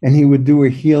 and he would do a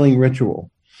healing ritual.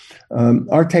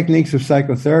 Our techniques of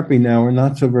psychotherapy now are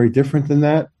not so very different than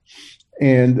that,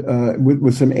 and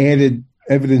with some added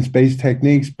evidence-based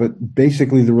techniques, but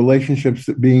basically the relationships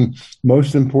that being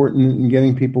most important in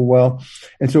getting people well.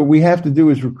 And so what we have to do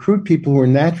is recruit people who are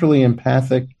naturally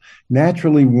empathic,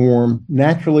 naturally warm,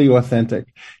 naturally authentic.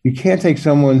 You can't take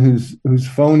someone who's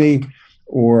phony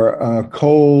or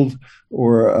cold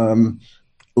or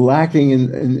lacking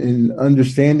in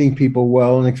understanding people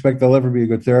well and expect they'll ever be a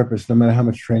good therapist, no matter how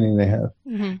much training they have.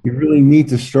 Mm-hmm. You really need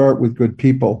to start with good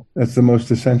people. That's the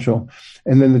most essential.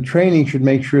 And then the training should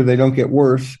make sure they don't get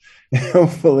worse and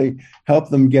hopefully help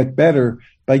them get better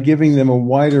by giving them a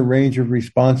wider range of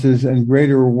responses and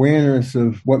greater awareness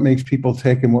of what makes people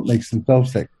tick and what makes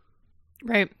themselves tick.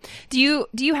 Right. Do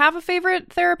you have a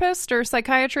favorite therapist or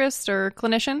psychiatrist or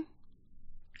clinician?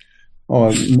 Oh,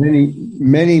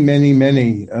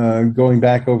 many, going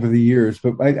back over the years.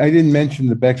 But I didn't mention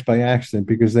the Becks by accident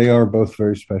because they are both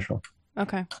very special.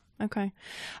 Okay.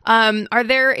 Are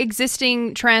there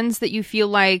existing trends that you feel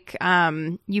like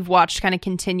you've watched kind of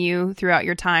continue throughout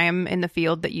your time in the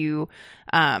field that you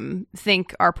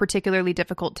think are particularly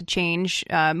difficult to change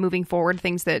moving forward,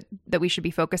 things that we should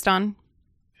be focused on?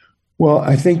 Well,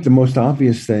 I think the most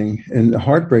obvious thing and the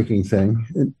heartbreaking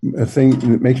thing, a thing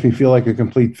that makes me feel like a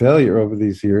complete failure over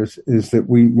these years, is that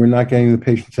we're not getting the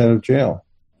patients out of jail.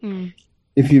 Mm.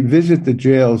 If you visit the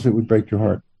jails, it would break your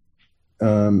heart.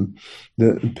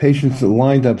 The patients that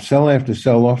lined up cell after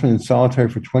cell, often in solitary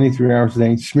for 23 hours a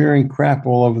day, smearing crap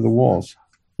all over the walls.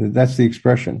 That's the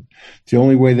expression. It's the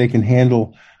only way they can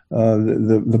handle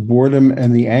the boredom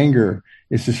and the anger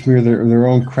is to smear their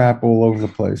own crap all over the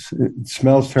place. It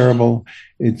smells terrible.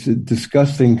 It's a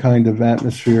disgusting kind of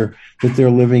atmosphere that they're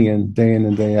living in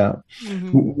and day out.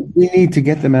 Mm-hmm. We need to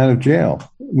get them out of jail.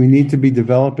 We need to be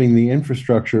developing the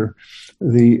infrastructure,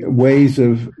 the ways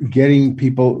of getting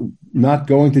people not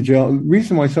going to jail. The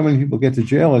reason why so many people get to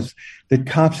jail is that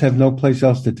cops have no place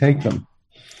else to take them.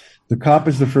 The cop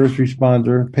is the first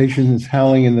responder. Patient is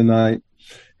howling in the night,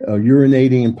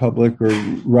 urinating in public or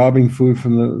robbing food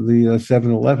from the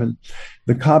 7-Eleven.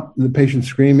 The patient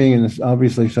screaming and is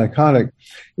obviously psychotic.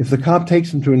 If the cop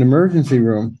takes him to an emergency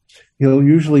room, he'll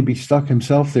usually be stuck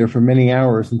himself there for many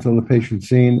hours until the patient's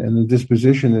seen and the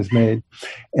disposition is made.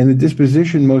 And the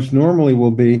disposition most normally will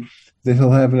be that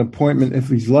he'll have an appointment, if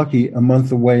he's lucky, a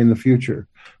month away in the future,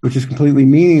 which is completely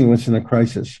meaningless in a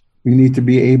crisis. We need to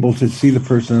be able to see the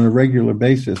person on a regular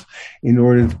basis in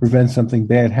order to prevent something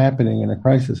bad happening in a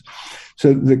crisis.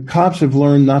 So the cops have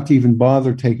learned not to even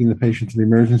bother taking the patient to the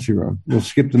emergency room. They'll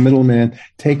skip the middleman,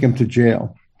 take him to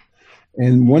jail.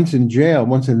 And once in jail,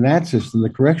 once in that system, the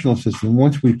correctional system,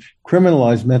 once we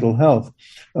criminalize mental health,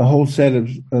 a whole set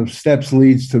of steps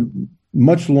leads to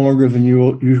much longer than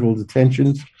usual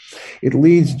detentions. It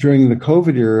leads during the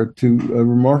COVID era to a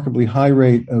remarkably high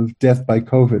rate of death by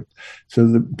COVID. So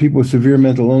the people with severe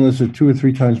mental illness are 2 or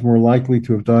 3 times more likely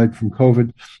to have died from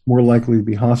COVID, more likely to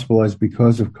be hospitalized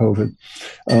because of COVID.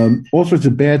 All sorts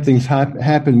of bad things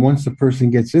happen once the person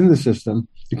gets in the system,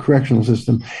 the correctional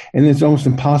system, and it's almost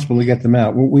impossible to get them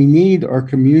out. What we need are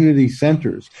community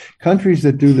centers, countries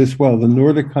that do this well. The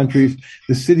Nordic countries,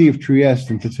 the city of Trieste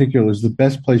in particular, is the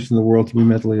best place in the world to be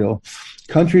mentally ill.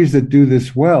 Countries that do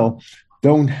this well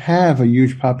don't have a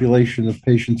huge population of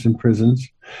patients in prisons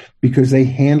because they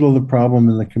handle the problem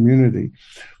in the community.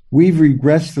 We've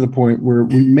regressed to the point where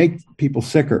we make people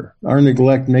sicker. Our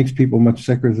neglect makes people much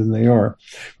sicker than they are.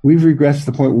 We've regressed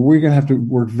to the point where we're going to have to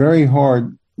work very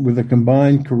hard with a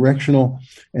combined correctional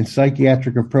and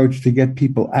psychiatric approach to get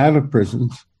people out of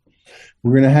prisons.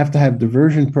 We're going to have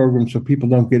diversion programs so people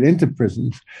don't get into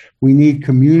prisons. We need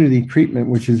community treatment,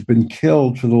 which has been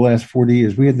killed for the last 40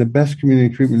 years. We had the best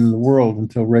community treatment in the world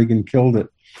until Reagan killed it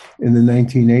in the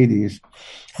 1980s.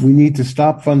 We need to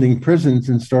stop funding prisons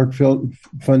and start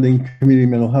funding community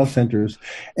mental health centers.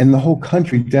 And the whole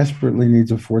country desperately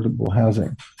needs affordable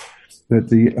housing. That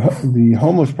the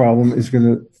homeless problem is going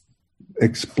to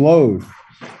explode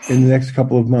in the next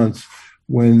couple of months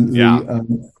when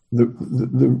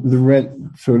the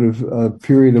rent sort of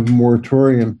period of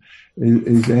moratorium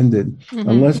is ended. Mm-hmm.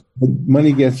 Unless the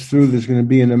money gets through, there's going to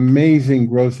be an amazing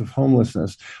growth of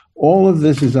homelessness. All of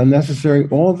this is unnecessary.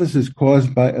 All of this is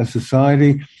caused by a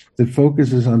society that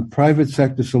focuses on private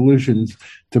sector solutions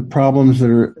to problems that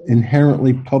are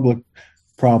inherently public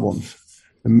problems.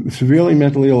 Severely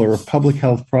mentally ill are a public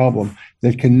health problem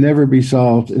that can never be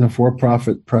solved in a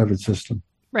for-profit private system.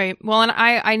 Right. Well, and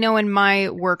I know in my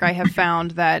work, I have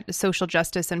found that social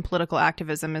justice and political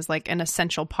activism is like an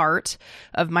essential part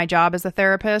of my job as a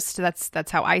therapist.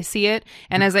 That's how I see it.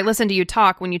 And as I listen to you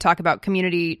talk, when you talk about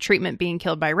community treatment being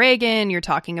killed by Reagan, you're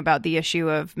talking about the issue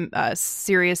of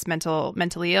serious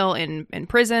mentally ill in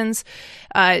prisons.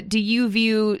 Do you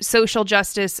view social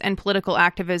justice and political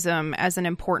activism as an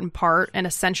important part, an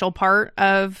essential part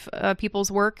of people's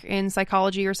work in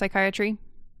psychology or psychiatry?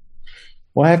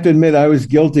 Well, I have to admit, I was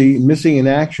guilty, missing in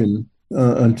action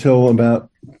until about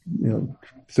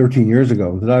 13 years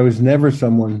ago, that I was never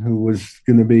someone who was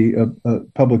going to be a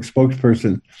public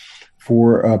spokesperson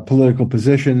for political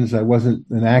positions. I wasn't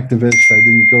an activist. I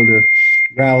didn't go to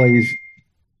rallies.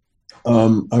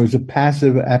 I was a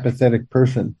passive, apathetic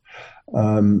person,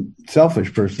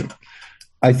 selfish person.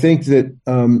 I think that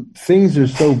things are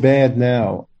so bad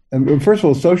now. And first of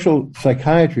all, social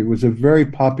psychiatry was a very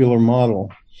popular model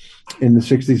in the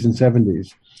 60s and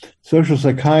 70s. Social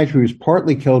psychiatry was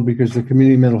partly killed because the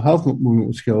community mental health movement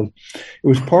was killed. It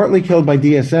was partly killed by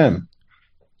DSM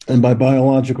and by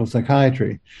biological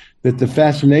psychiatry, that the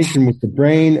fascination with the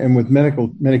brain and with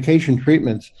medication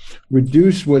treatments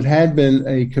reduced what had been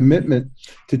a commitment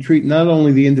to treat not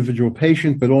only the individual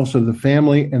patient, but also the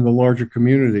family and the larger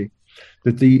community.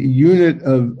 That the unit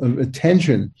of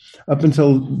attention up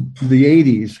until the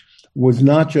 80s was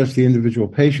not just the individual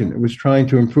patient. It was trying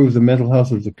to improve the mental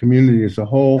health of the community as a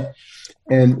whole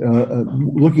and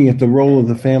looking at the role of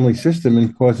the family system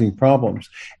in causing problems.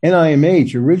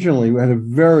 NIMH originally had a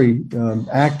very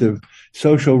active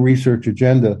social research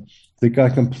agenda that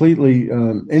got completely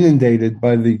inundated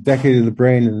by the decade of the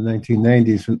brain in the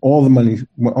 1990s, and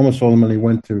almost all the money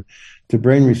went to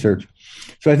brain research.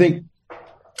 So I think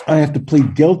I have to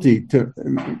plead guilty to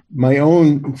my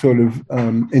own sort of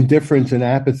indifference and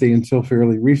apathy until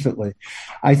fairly recently.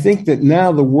 I think that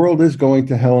now the world is going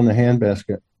to hell in a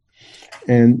handbasket.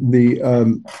 And the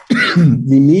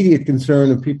the immediate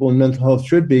concern of people in mental health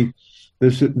should be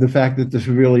the fact that the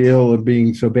severely ill are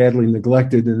being so badly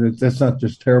neglected, and that's not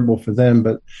just terrible for them,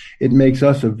 but it makes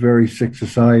us a very sick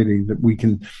society, that we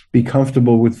can be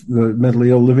comfortable with the mentally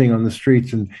ill living on the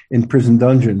streets and in prison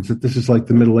dungeons, that this is like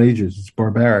the Middle Ages. It's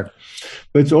barbaric.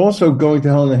 But it's also going to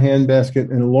hell in a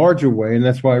handbasket in a larger way, and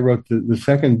that's why I wrote the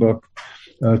second book,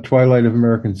 Twilight of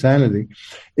American Sanity.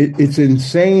 It's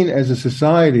insane as a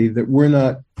society that we're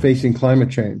not facing climate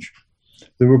change.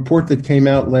 The report that came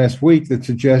out last week that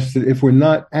suggests that if we're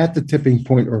not at the tipping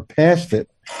point or past it,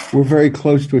 We're very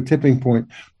close to a tipping point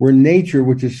where nature,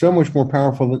 which is so much more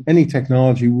powerful than any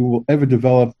technology we will ever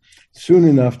develop soon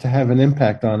enough to have an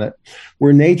impact on it,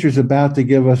 where nature's about to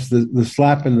give us the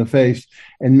slap in the face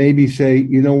and maybe say,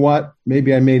 you know what,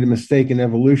 maybe I made a mistake in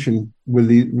evolution with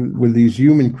these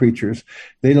human creatures.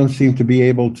 They don't seem to be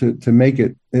able to make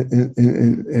it,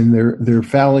 and they're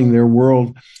fouling their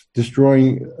world,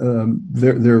 destroying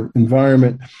their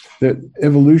environment. That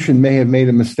evolution may have made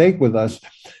a mistake with us.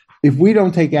 If we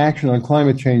don't take action on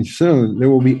climate change soon, there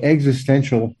will be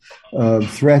existential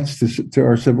threats to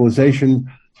our civilization.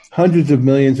 Hundreds of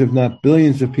millions, if not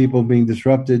billions, of people being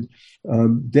disrupted,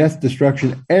 death,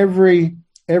 destruction. Every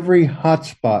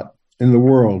hotspot in the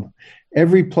world,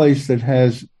 every place that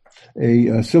has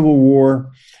a civil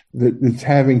war that's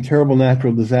having terrible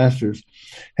natural disasters,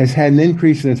 has had an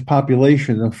increase in its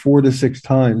population of 4 to 6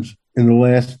 times in the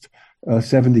last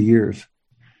 70 years.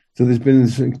 So there's been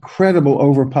this incredible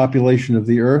overpopulation of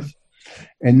the earth.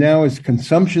 And now as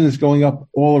consumption is going up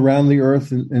all around the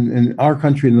earth and in our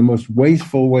country in the most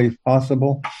wasteful way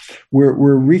possible,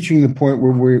 we're reaching the point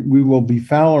where we will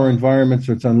befoul our environment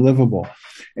so it's unlivable.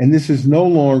 And this is no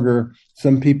longer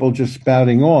some people just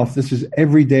spouting off. This is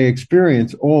everyday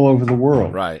experience all over the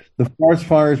world. Right. The forest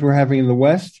fires we're having in the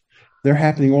West, they're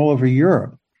happening all over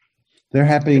Europe. They're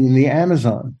happening in the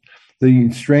Amazon.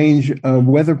 The strange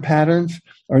weather patterns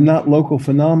are not local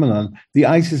phenomenon. The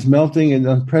ice is melting at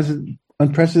an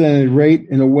unprecedented rate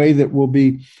in a way that will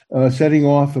be setting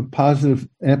off a positive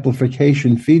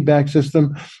amplification feedback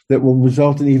system that will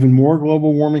result in even more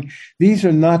global warming. These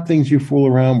are not things you fool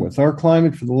around with. Our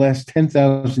climate for the last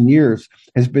 10,000 years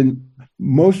has been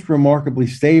most remarkably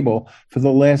stable for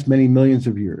the last many millions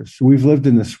of years. So we've lived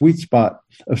in the sweet spot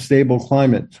of stable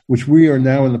climate, which we are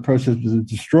now in the process of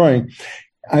destroying.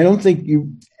 I don't think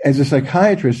as a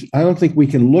psychiatrist, I don't think we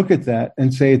can look at that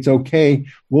and say it's okay,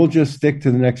 we'll just stick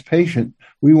to the next patient.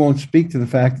 We won't speak to the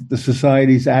fact that the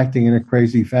society is acting in a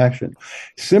crazy fashion.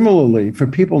 Similarly, for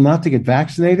people not to get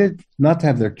vaccinated, not to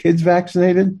have their kids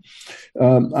vaccinated,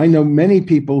 I know many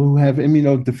people who have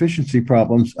immunodeficiency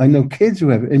problems. I know kids who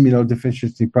have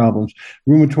immunodeficiency problems,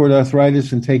 rheumatoid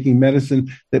arthritis, and taking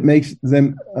medicine that makes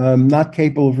them not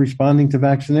capable of responding to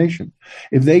vaccination.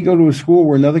 If they go to a school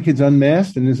where another kid's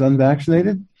unmasked and is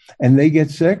unvaccinated and they get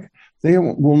sick, they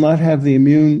will not have the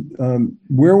immune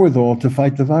wherewithal to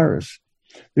fight the virus.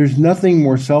 There's nothing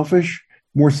more selfish,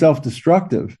 more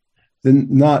self-destructive than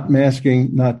not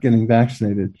masking, not getting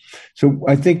vaccinated. So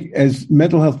I think as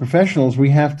mental health professionals, we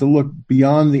have to look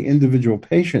beyond the individual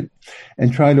patient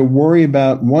and try to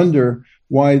wonder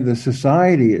why the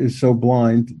society is so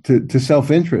blind to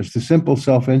self-interest, to simple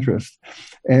self-interest.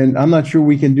 And I'm not sure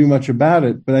we can do much about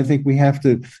it, but I think we have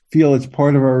to feel it's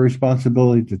part of our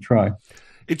responsibility to try.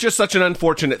 It's just such an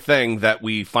unfortunate thing that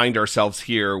we find ourselves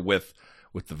here with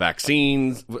the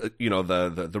vaccines,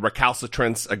 the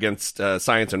recalcitrance against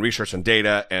science and research and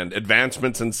data and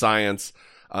advancements in science.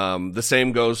 The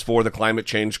same goes for the climate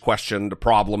change question, the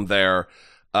problem there.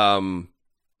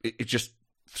 It's just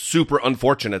super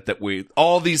unfortunate that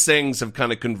all these things have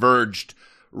kind of converged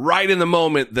right in the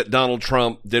moment that Donald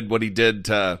Trump did what he did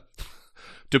to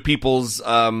people's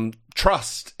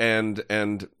trust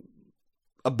and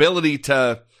ability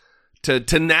to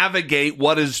navigate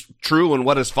what is true and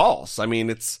what is false. I mean,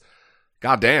 it's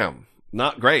goddamn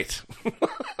not great.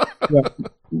 Yeah.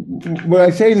 What I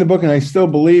say in the book, and I still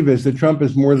believe, is that Trump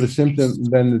is more the symptom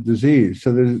than the disease.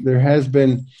 So there has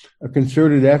been a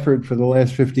concerted effort for the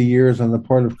last 50 years on the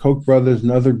part of Koch brothers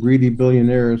and other greedy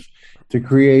billionaires to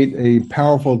create a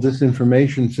powerful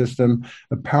disinformation system,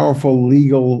 a powerful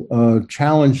legal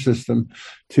challenge system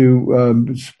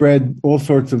to spread all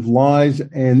sorts of lies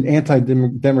and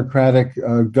anti-democratic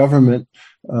government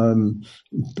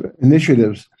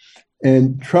initiatives.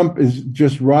 And Trump is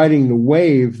just riding the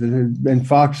wave that has been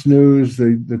Fox News,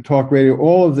 the talk radio.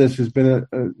 All of this has been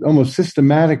a almost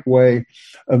systematic way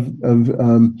of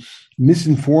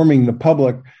misinforming the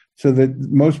public, so that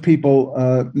most people,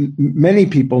 many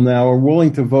people now are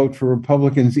willing to vote for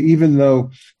Republicans, even though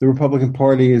the Republican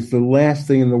Party is the last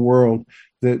thing in the world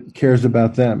that cares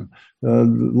about them. The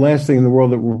last thing in the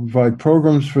world that will provide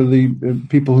programs for the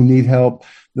people who need help,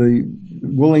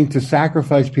 willing to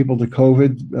sacrifice people to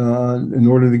COVID in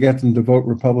order to get them to vote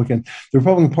Republican. The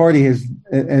Republican Party has,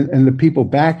 and the people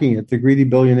backing it, the greedy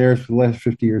billionaires for the last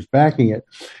 50 years backing it,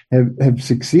 have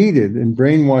succeeded in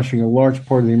brainwashing a large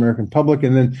part of the American public.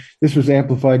 And then this was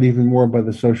amplified even more by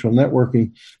the social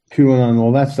networking, QAnon, and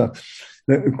all that stuff.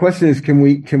 The question is, can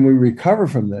we recover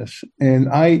from this? And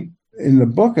in the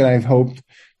book, I've hoped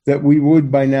that we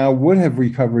would by now have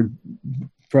recovered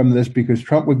from this, because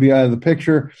Trump would be out of the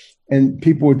picture and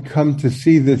people would come to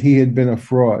see that he had been a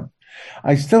fraud.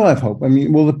 I still have hope. I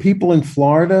mean, will the people in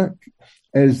Florida,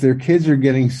 as their kids are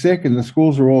getting sick and the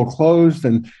schools are all closed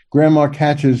and grandma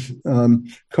catches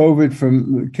COVID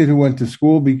from the kid who went to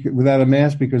school without a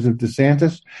mask because of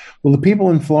DeSantis, will the people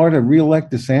in Florida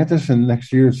reelect DeSantis in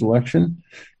next year's election,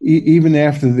 even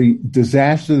after the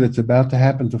disaster that's about to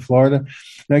happen to Florida?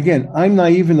 Now, again, I'm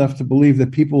naive enough to believe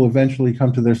that people eventually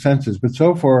come to their senses, but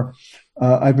so far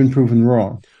I've been proven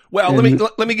wrong. Well,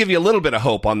 let me give you a little bit of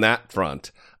hope on that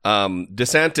front.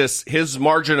 DeSantis, his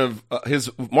margin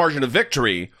of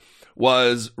victory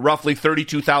was roughly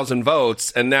 32,000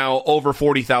 votes, and now over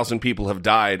 40,000 people have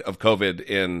died of COVID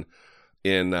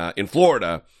in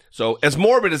Florida. So, as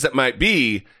morbid as it might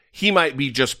be, he might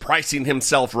be just pricing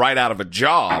himself right out of a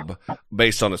job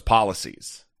based on his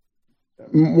policies.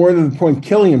 More to the point,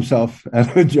 killing himself out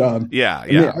of a job. Yeah.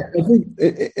 I think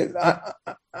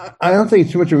I don't think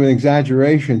it's too much of an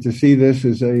exaggeration to see this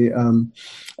as a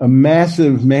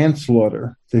massive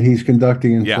manslaughter that he's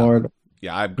conducting in Florida.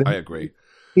 Yeah, I agree.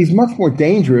 He's much more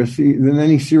dangerous than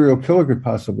any serial killer could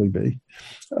possibly be.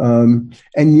 And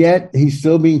yet he's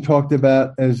still being talked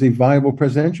about as a viable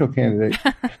presidential candidate.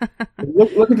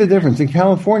 Look at the difference. In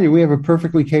California, we have a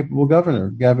perfectly capable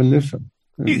governor, Gavin Newsom.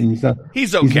 He's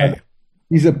okay.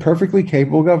 He's a perfectly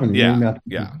capable governor.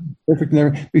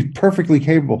 He's perfectly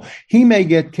capable. He may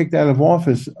get kicked out of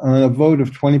office on a vote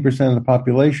of 20% of the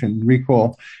population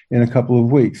recall in a couple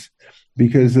of weeks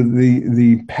because of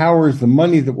the powers, the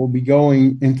money that will be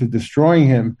going into destroying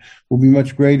him will be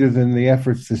much greater than the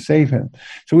efforts to save him.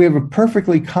 So we have a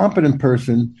perfectly competent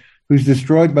person who's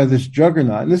destroyed by this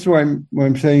juggernaut. And this is why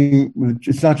I'm saying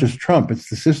it's not just Trump, it's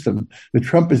the system. The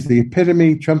Trump is the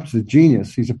epitome. Trump's a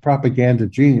genius. He's a propaganda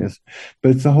genius.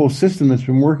 But it's the whole system that's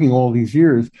been working all these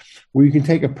years where you can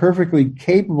take a perfectly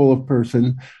capable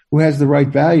person who has the right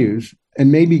values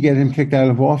and maybe get him kicked out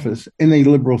of office in a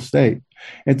liberal state.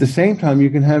 At the same time, you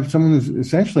can have someone who's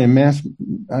essentially I'm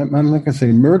not going to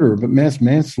say murderer, but mass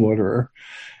manslaughterer.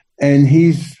 And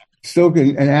he's still,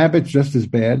 and Abbott's just as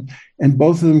bad, and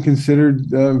both of them considered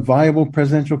viable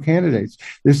presidential candidates.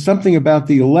 There's something about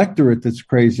the electorate that's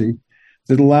crazy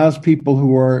that allows people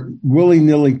who are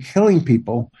willy-nilly killing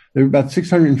people. There are about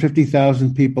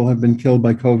 650,000 people have been killed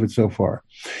by COVID so far.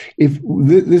 If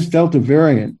this Delta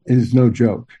variant is no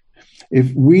joke,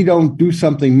 if we don't do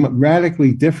something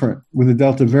radically different with the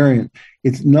Delta variant,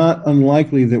 it's not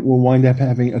unlikely that we'll wind up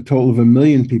having a total of 1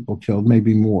 million people killed,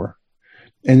 maybe more.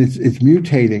 And it's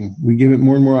mutating. We give it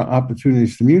more and more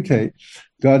opportunities to mutate.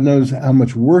 God knows how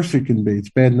much worse it can be.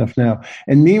 It's bad enough now.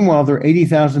 And meanwhile, there are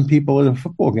 80,000 people at a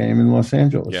football game in Los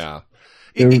Angeles. Yeah.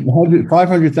 There are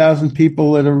 500,000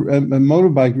 people at a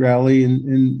motorbike rally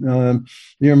in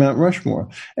near Mount Rushmore.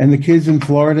 And the kids in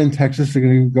Florida and Texas are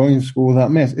going to school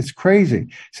without masks. It's crazy.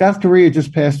 South Korea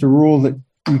just passed a rule that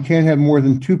you can't have more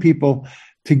than 2 people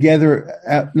together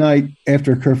at night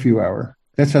after a curfew hour.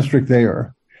 That's how strict they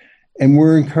are. And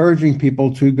we're encouraging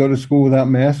people to go to school without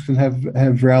masks and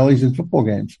have rallies and football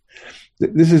games.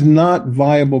 This is not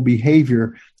viable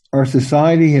behavior. Our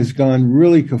society has gone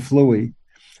really kaflooey.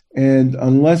 And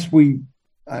unless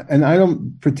and I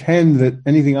don't pretend that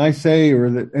anything I say or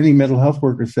that any mental health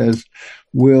worker says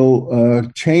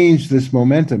will change this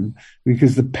momentum,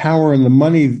 because the power and the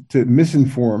money to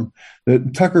misinform,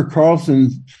 that Tucker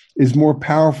Carlson is more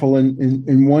powerful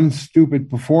in one stupid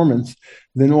performance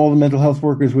than all the mental health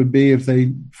workers would be if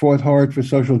they fought hard for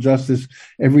social justice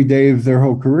every day of their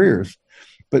whole careers.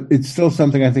 But it's still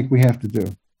something I think we have to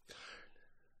do.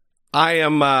 I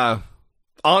am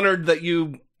honored that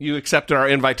you accepted our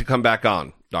invite to come back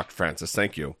on, Dr. Francis.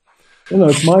 Thank you. Well, no,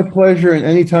 it's my pleasure. And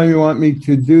anytime you want me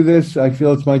to do this, I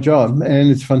feel it's my job.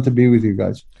 And it's fun to be with you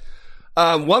guys.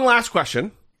 One last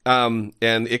question. And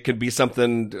it could be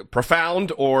something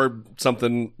profound or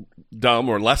something dumb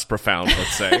or less profound,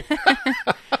 let's say.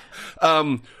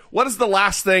 What is the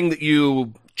last thing that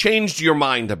you changed your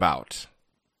mind about?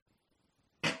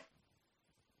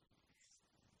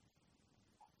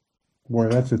 Boy,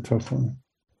 that's a tough one.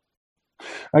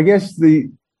 I guess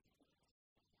the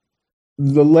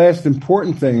last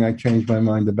important thing I changed my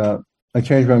mind about, I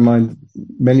change my mind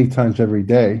many times every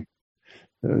day.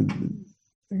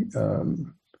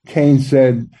 Keynes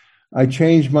said, I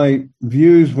change my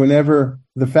views whenever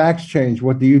the facts change.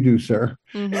 What do you do, sir?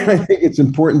 Mm-hmm. I think it's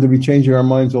important to be changing our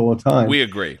minds all the time. We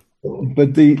agree.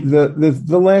 But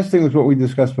the last thing was what we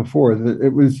discussed before, that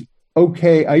it was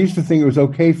okay. I used to think it was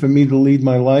okay for me to lead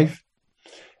my life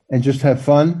and just have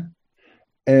fun.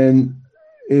 And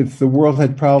if the world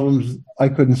had problems, I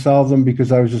couldn't solve them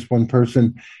because I was just one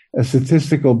person, a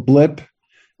statistical blip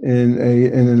in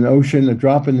an ocean, a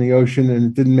drop in the ocean, and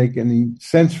it didn't make any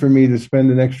sense for me to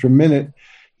spend an extra minute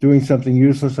doing something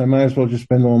useless. I might as well just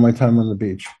spend all my time on the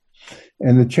beach.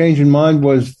 And the change in mind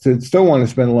was to still want to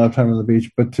spend a lot of time on the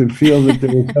beach, but to feel that there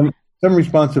was some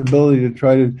responsibility to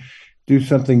try to do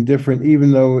something different,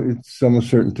 even though it's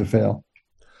almost certain to fail.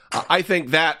 I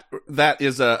think that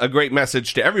is a great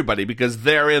message to everybody, because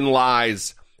therein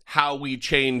lies how we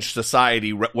change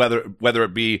society, whether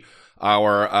it be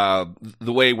our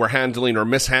the way we're handling or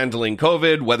mishandling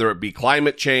COVID, whether it be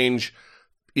climate change.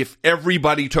 If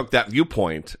everybody took that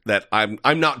viewpoint that I'm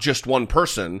not just one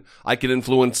person, I can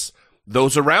influence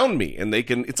those around me, and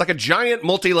it's like a giant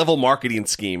multi-level marketing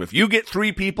scheme. If you get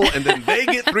 3 people, and then they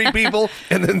get 3 people,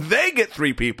 and then they get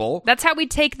 3 people. That's how we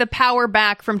take the power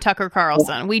back from Tucker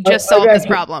Carlson. We just solved this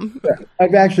problem.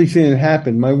 I've actually seen it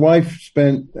happen. My wife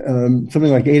spent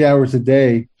something like 8 hours a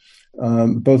day,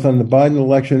 both on the Biden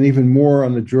election and even more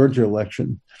on the Georgia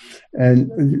election.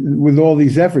 And with all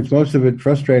these efforts, most of it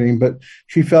frustrating, but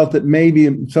she felt that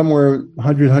maybe somewhere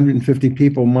 100, 150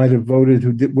 people might have voted who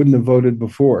wouldn't have voted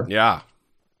before. Yeah.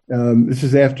 This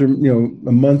is after, a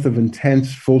month of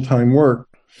intense full-time work.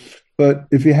 But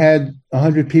if you had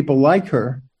 100 people like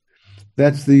her,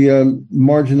 that's the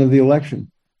margin of the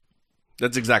election.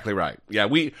 That's exactly right. Yeah,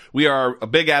 we are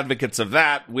big advocates of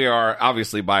that. We are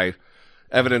obviously, by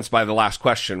evidence by the last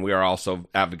question, we are also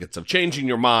advocates of changing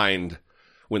your mind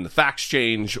when the facts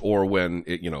change, or when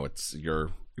you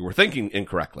were thinking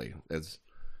incorrectly.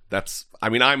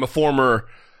 I'm a former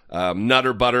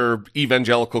nutter butter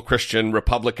evangelical Christian,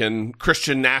 Republican,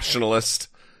 Christian nationalist,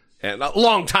 and a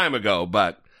long time ago,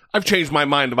 but I've changed my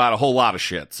mind about a whole lot of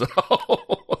shit. So,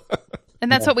 and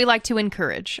that's what we like to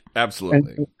encourage.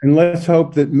 Absolutely. And let's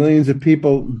hope that millions of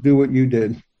people do what you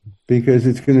did, because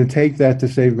it's going to take that to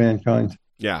save mankind.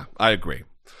 Yeah, I agree.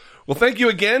 Well, thank you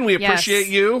again. We appreciate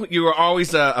you. You are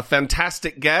always a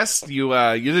fantastic guest. You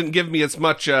didn't give me as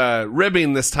much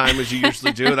ribbing this time as you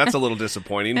usually do. That's a little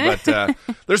disappointing, but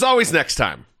there's always next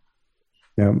time.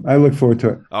 Yeah, I look forward to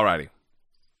it. All righty.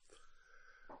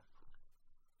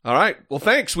 All right. Well,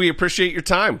 thanks. We appreciate your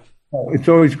time. It's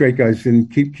always great, guys, and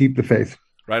keep the faith.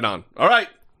 Right on. All right.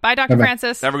 Bye, Dr. Bye-bye.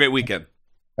 Francis. Have a great weekend.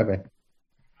 Bye-bye.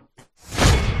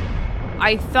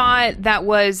 I thought that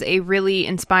was a really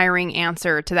inspiring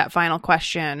answer to that final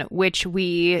question, which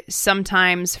we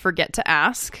sometimes forget to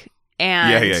ask.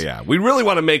 And Yeah. We really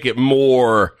want to make it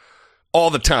more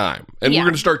all the time. And we're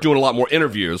going to start doing a lot more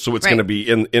interviews, so it's going to be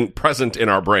in present in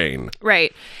our brain.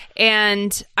 Right.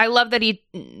 And I love that he,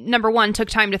 number one, took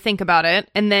time to think about it,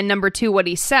 and then number two, what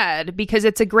he said, because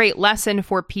it's a great lesson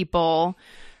for people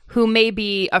who may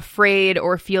be afraid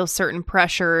or feel certain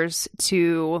pressures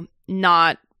to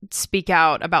not speak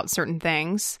out about certain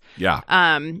things. Yeah.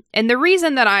 And the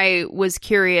reason that I was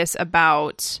curious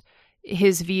about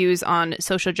his views on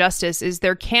social justice is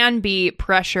there can be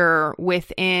pressure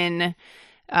within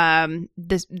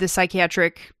the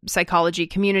psychiatric psychology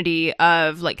community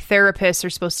of, like, therapists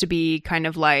are supposed to be kind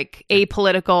of like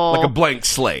apolitical, like a blank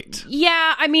slate.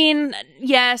 Yeah, I mean,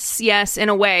 yes, in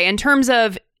a way, in terms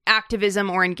of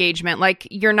activism or engagement. Like,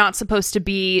 you're not supposed to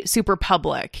be super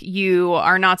public. You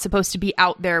are not supposed to be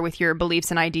out there with your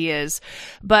beliefs and ideas.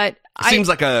 But Seems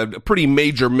like a pretty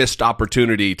major missed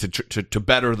opportunity to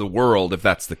better the world if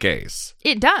that's the case.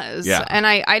 It does. Yeah. And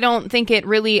I don't think it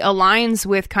really aligns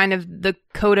with kind of the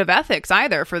code of ethics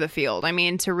either for the field. I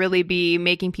mean, to really be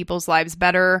making people's lives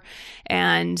better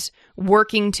and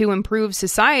working to improve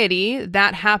society,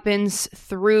 that happens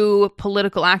through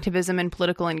political activism and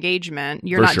political engagement.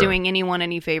 You're not doing anyone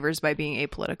any favors by being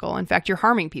apolitical. In fact, you're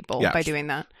harming people by doing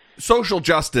that. Social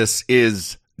justice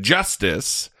is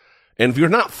justice. And if you're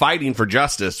not fighting for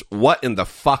justice, what in the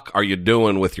fuck are you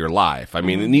doing with your life? I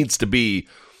mean, it needs to be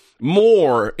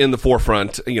more in the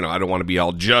forefront. You know, I don't want to be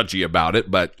all judgy about it,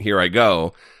 but here I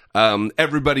go.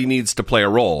 Everybody needs to play a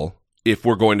role if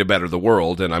we're going to better the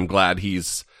world. And I'm glad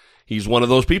he's one of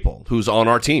those people who's on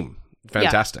our team.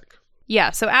 Fantastic.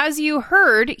 Yeah, so as you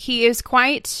heard, he is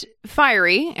quite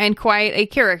fiery and quite a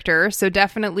character. So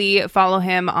definitely follow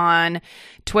him on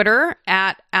Twitter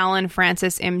at Alan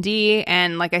Francis MD.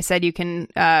 And like I said, you can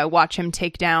watch him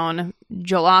take down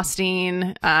Joel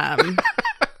Osteen,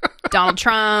 Donald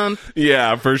Trump.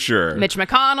 Yeah, for sure. Mitch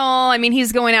McConnell. I mean,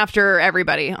 he's going after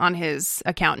everybody on his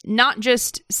account, not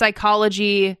just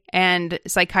psychology and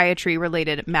psychiatry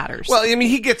related matters. Well, I mean,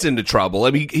 he gets into trouble.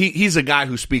 I mean, he's a guy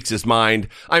who speaks his mind.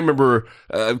 I remember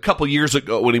a couple years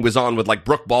ago when he was on with like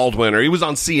Brooke Baldwin, or he was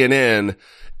on CNN,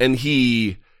 and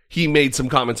he he made some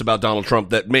comments about Donald Trump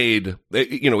that made,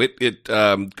 it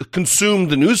consumed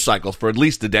the news cycles for at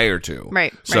least a day or two.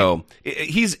 Right. So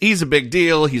he's a big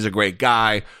deal. He's a great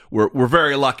guy. We're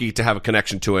very lucky to have a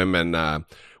connection to him, and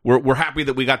we're happy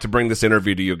that we got to bring this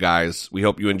interview to you guys. We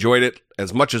hope you enjoyed it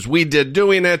as much as we did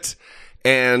doing it,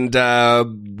 and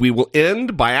we will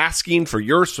end by asking for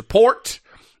your support.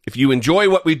 If you enjoy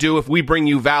what we do, if we bring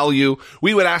you value,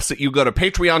 we would ask that you go to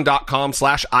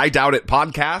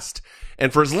patreon.com/IDoubtItPodcast.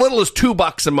 And for as little as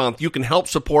 $2 a month, you can help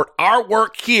support our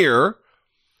work here,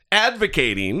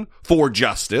 advocating for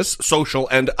justice, social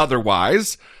and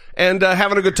otherwise, and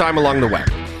having a good time along the way.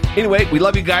 Anyway, we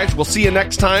love you guys. We'll see you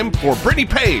next time. For Brittany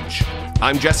Page,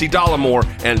 I'm Jesse Dollemore,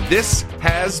 and this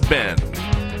has been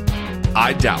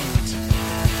I Doubt It.